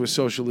turn it into a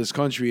socialist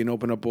country and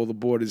open up all the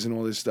borders and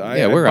all this stuff.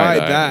 I buy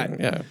that.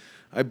 Yeah.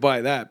 I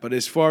buy that. But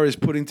as far as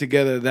putting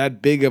together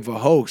that big of a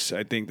hoax,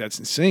 I think that's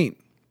insane.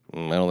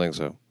 I don't think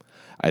so.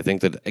 I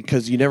think that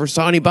because you never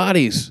saw any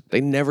bodies.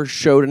 They never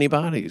showed any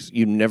bodies.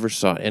 You never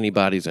saw any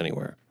bodies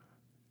anywhere.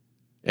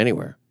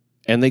 Anywhere.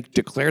 And they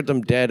declared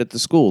them dead at the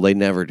school. They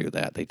never do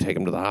that. They take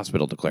them to the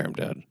hospital, declare them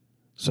dead.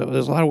 So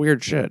there's a lot of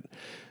weird shit.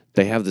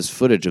 They have this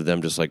footage of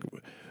them just like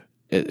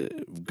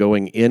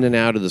going in and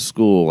out of the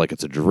school like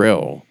it's a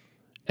drill.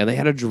 And they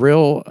had a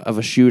drill of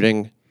a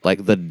shooting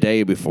like the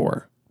day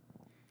before.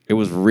 It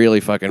was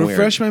really fucking weird.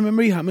 Refresh my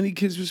memory. How many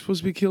kids were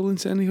supposed to be killed in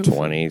Sandy Hook?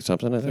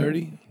 20-something, I think.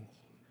 30?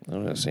 I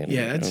don't know, Sandy.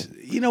 Yeah, that's,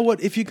 you know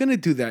what? If you're gonna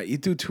do that, you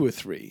do 2 or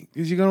 3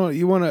 because you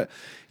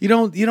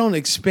don't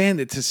expand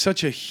it to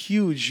such a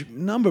huge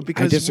number.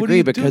 Because I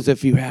disagree because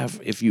if you have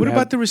what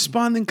about the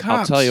responding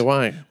cops? I'll tell you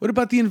why. What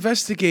about the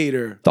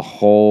investigator?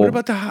 What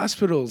about the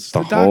hospitals?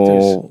 The the doctors?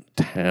 whole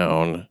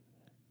town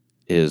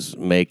is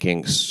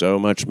making so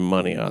much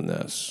money on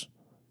this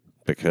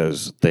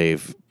because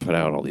they've put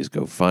out all these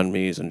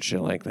GoFundMes and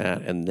shit like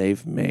that, and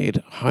they've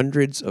made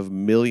hundreds of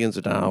millions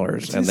of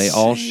dollars, and they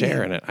all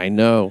share in it. I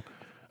know.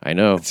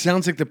 It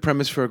sounds like the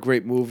premise for a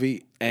great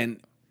movie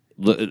and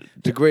the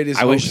greatest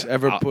hoax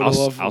ever put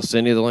off. I'll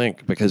send you the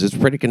link because it's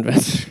pretty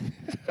convincing.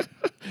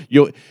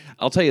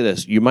 I'll tell you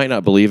this: you might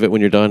not believe it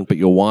when you're done, but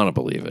you'll want to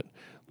believe it.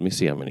 Let me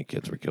see how many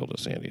kids were killed at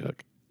Sandy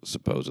Hook,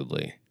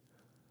 supposedly.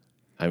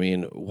 I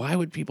mean, why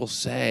would people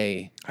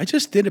say? I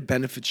just did a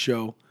benefit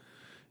show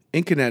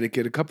in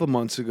Connecticut a couple of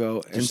months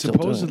ago, and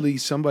supposedly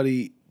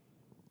somebody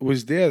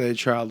was there. Their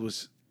child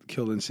was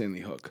killed in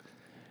Sandy Hook.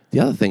 The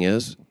other thing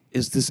is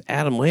this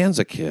Adam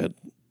Lanza kid?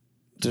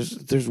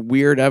 There's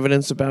weird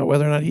evidence about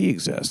whether or not he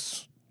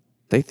exists.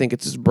 They think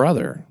it's his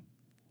brother.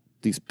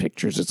 These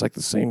pictures, it's like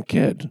the same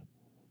kid.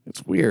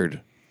 It's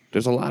weird.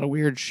 There's a lot of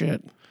weird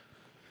shit.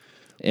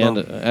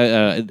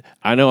 And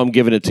I know I'm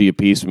giving it to you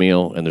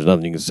piecemeal, and there's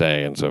nothing you can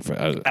say, and so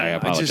I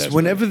apologize.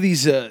 Whenever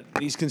these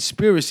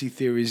conspiracy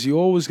theories, you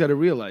always got to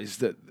realize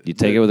that you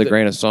take it with a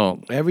grain of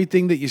salt.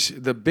 Everything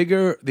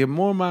that the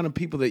more amount of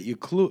people that you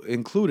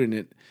include in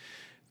it,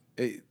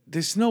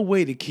 there's no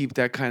way to keep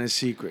that kind of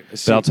secret.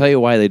 But I'll tell you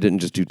why they didn't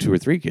just do 2 or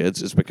 3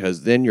 kids. Is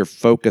because then you're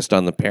focused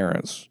on the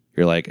parents.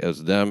 You're like,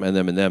 it's them and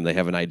them and them. They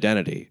have an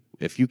identity.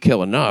 If you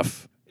kill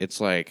enough, it's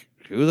like,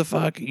 who the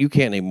fuck? You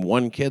can't name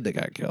one kid that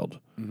got killed.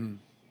 Mm-hmm.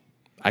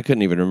 I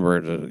couldn't even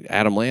remember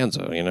Adam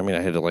Lanza. You know what I mean?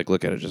 I had to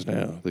look at it just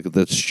now. Look at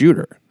the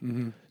shooter.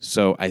 Mm-hmm.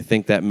 So I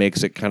think that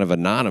makes it kind of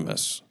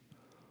anonymous.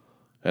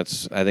 I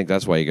think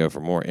that's why you go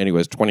for more.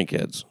 Anyways, 20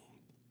 kids.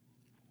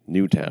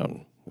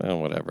 Newtown.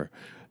 Whatever.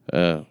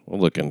 We'll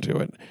look into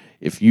it.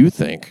 If you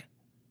think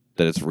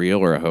that it's real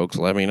or a hoax,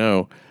 let me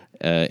know.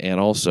 And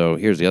also,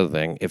 here's the other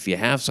thing. If you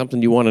have something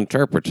you want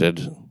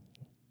interpreted,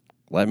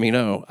 let me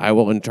know. I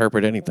will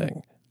interpret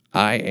anything.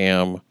 I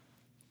am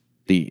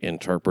the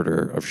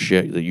interpreter of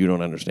shit that you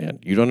don't understand.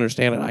 You don't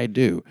understand it? I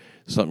do.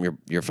 Something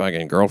your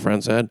fucking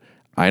girlfriend said,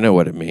 I know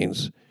what it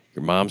means.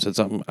 Your mom said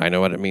something, I know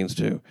what it means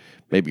too.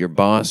 Maybe your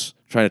boss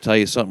trying to tell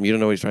you something, you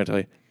don't know what he's trying to tell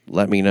you.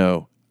 Let me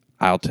know.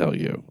 I'll tell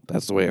you.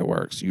 That's the way it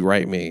works. You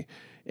write me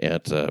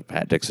at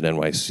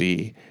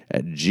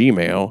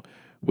PatDixonNYC@gmail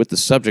with the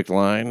subject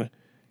line,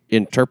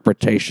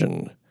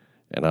 interpretation,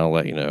 and I'll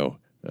let you know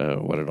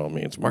what it all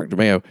means. Mark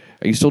DeMayo,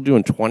 are you still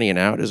doing 20 and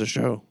Out as a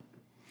show?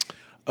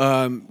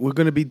 We're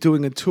going to be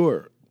doing a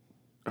tour,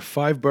 a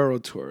 5-borough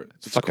tour.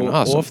 It's fucking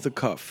awesome. Off the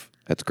cuff.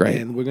 That's great.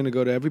 And we're going to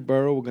go to every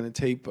borough. We're going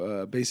to tape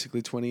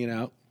basically 20 and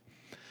Out.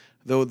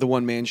 The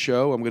one-man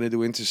show. I'm going to do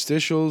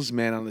interstitials,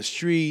 man on the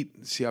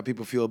street, see how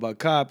people feel about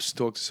cops,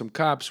 talk to some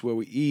cops, where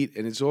we eat,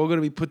 and it's all going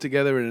to be put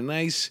together in a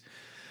nice,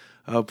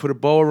 put a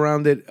bow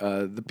around it.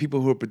 The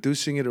people who are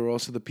producing it are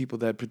also the people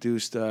that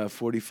produced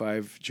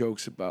 45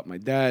 jokes about my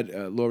dad,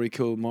 Laurie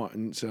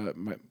Kilmartin's,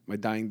 my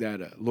dying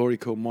dad, Laurie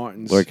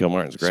Kilmartin's. Laurie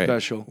Kilmartin's great.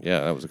 Special.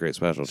 Yeah, that was a great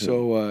special, too.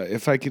 So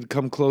if I could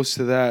come close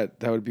to that,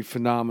 that would be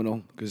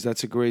phenomenal, because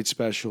that's a great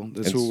special.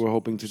 That's what we're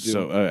hoping to do.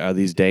 So are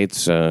these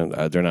dates,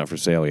 they're not for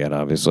sale yet,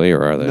 obviously,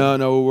 or are they? No,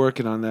 we're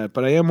working on that.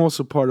 But I am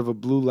also part of a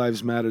Blue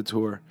Lives Matter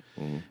tour.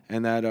 Mm-hmm.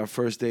 And that our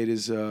first date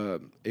is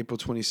April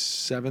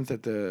 27th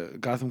at the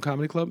Gotham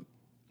Comedy Club.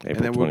 April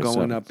and then 27th. we're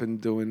going up and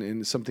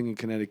doing something in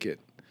Connecticut.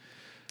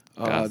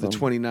 The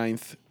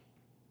 29th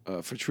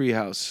for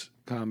Treehouse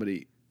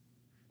Comedy.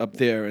 up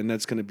there, and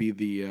that's going to be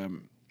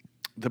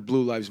the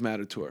Blue Lives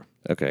Matter tour.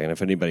 Okay, and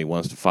if anybody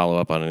wants to follow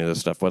up on any of this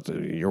stuff,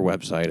 your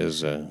website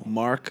is?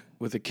 Mark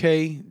with a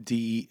K,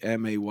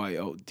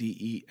 DEMAYO,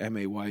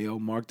 DEMAYO,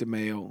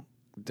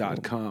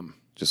 markdemayo.com.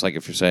 Just like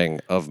if you're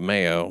saying of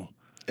Mayo.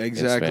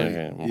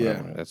 Exactly.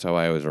 Yeah. That's how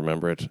I always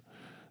remember it.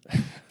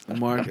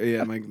 Mark,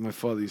 yeah, my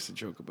father used to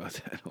joke about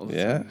that all the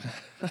time.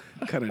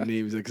 Kind of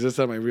names, because that's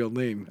not my real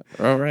name.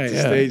 Oh, right, it's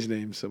a stage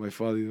name. So my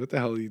father, what the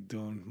hell are you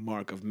doing,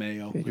 Mark of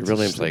Mayo? Your real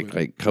name's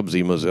like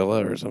Cubsy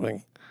Mozilla or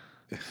something?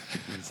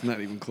 It's not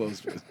even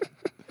close, but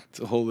it's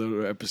a whole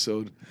other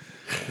episode.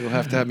 You'll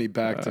have to have me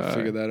back to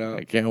figure that out.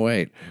 I can't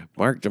wait.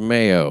 Mark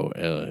DeMayo,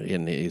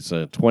 it's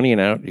 20 and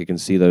out. You can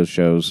see those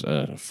shows,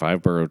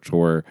 5-borough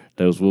tour.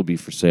 Those will be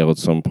for sale at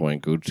some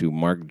point. Go to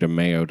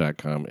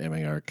markdemayo.com,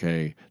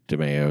 M-A-R-K,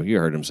 DeMayo. You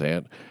heard him say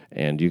it.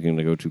 And you can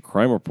go to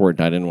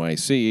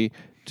crimereport.nyc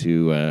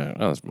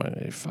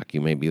to, fuck, you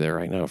may be there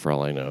right now for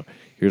all I know.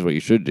 Here's what you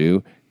should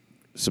do.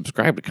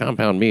 Subscribe to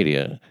Compound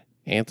Media.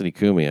 Anthony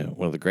Cumia,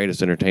 one of the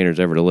greatest entertainers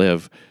ever to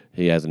live,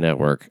 he has a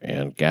network,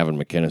 and Gavin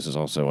McInnes is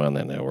also on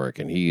that network,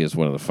 and he is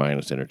one of the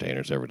finest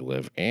entertainers ever to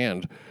live.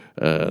 And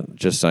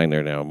just signed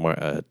there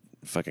now,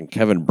 fucking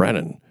Kevin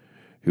Brennan,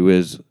 who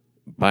is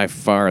by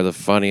far the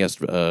funniest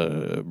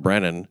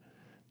Brennan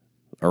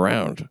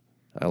around.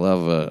 I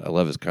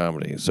love his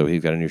comedy. So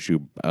he's got a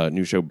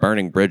new show,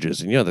 Burning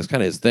Bridges, and that's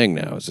kind of his thing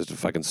now. It's just to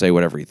fucking say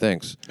whatever he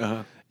thinks.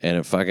 And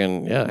it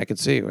fucking I can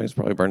see he's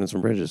probably burning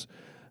some bridges.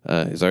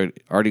 He's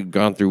already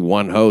gone through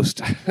one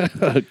host,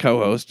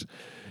 co-host.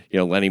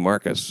 Lenny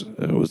Marcus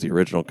was the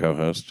original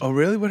co-host. Oh,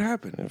 really? What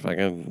happened? And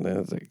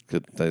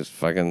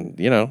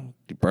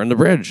he burned the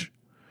bridge.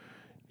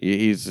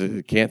 He's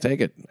can't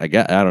take it. I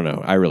don't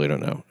know. I really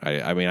don't know.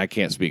 I mean, I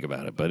can't speak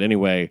about it. But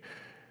anyway,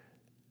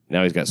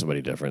 now he's got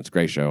somebody different. It's a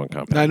great show on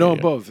Compound. I know them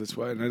both. That's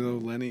why. And I know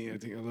Lenny. I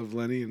think I love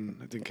Lenny, and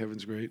I think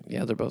Kevin's great.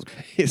 Yeah, they're both.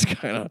 He's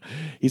you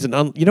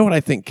know what I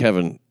think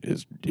Kevin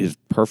his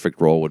perfect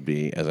role would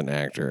be as an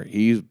actor.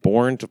 He's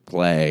born to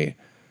play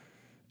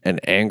an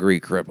angry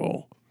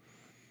cripple.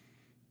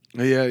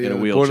 Yeah. In a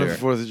wheelchair. Born on the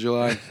 4th of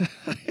July.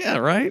 Yeah,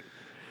 right?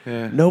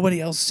 Yeah. Nobody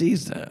else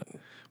sees that.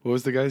 What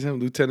was the guy's name?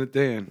 Lieutenant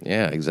Dan.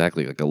 Yeah,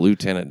 exactly. Like a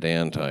Lieutenant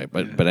Dan type,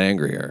 but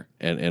angrier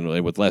and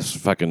with less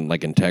fucking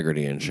like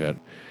integrity and shit.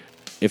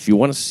 If you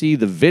want to see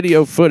the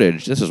video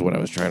footage, this is what I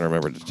was trying to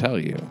remember to tell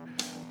you.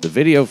 The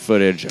video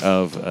footage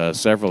of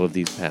several of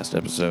these past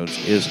episodes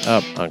is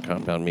up on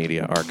Compound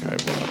Media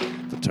Archive now.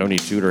 The Tony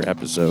Tudor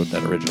episode,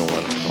 that original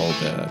one, is called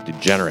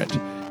Degenerate.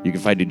 You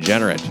can find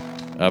Degenerate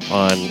up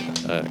on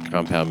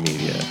Compound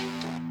Media.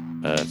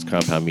 It's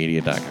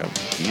compoundmedia.com.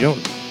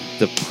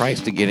 The price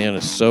to get in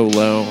is so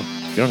low.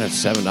 If you don't have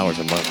 $7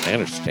 a month, I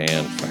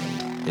understand.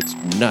 It's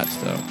nuts,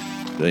 though,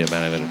 the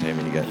amount of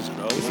entertainment you get.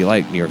 If you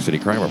like New York City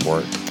Crime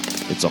Report,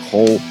 it's a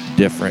whole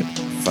different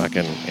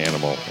fucking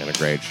animal and a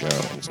great show.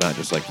 And it's not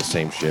just like the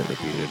same shit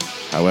repeated.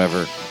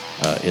 However,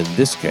 in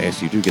this case,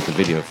 you do get the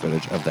video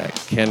footage of that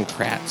Ken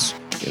Kratz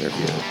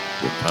interview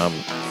with Tom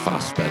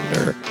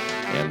Fassbender.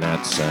 And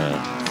that's,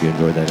 if you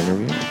enjoyed that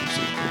interview, you can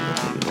see it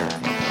there.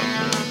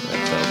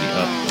 That'll be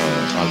up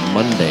on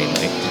Monday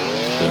night.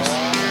 The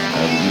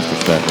Easter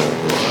special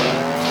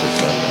is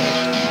Sunday.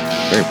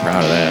 Very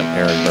proud of that.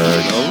 Aaron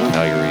Berg,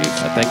 Talia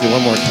Reeves. I thank you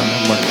one more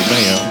time, Mark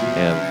DeMayo,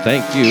 and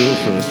thank you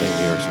for listening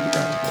to your Super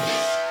Crime Report.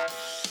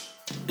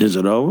 Is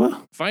it over?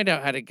 Find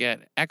out how to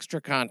get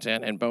extra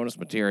content and bonus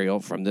material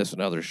from this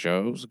and other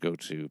shows. Go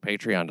to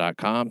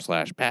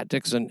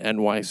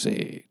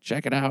patreon.com/PatDixonNYC.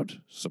 Check it out.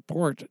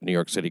 Support New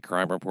York City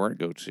Crime Report.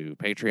 Go to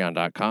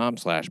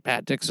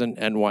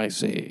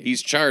patreon.com/PatDixonNYC.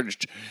 He's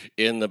charged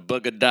in the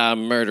Bugada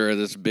murder of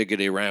this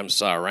biggity Ram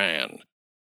Saran.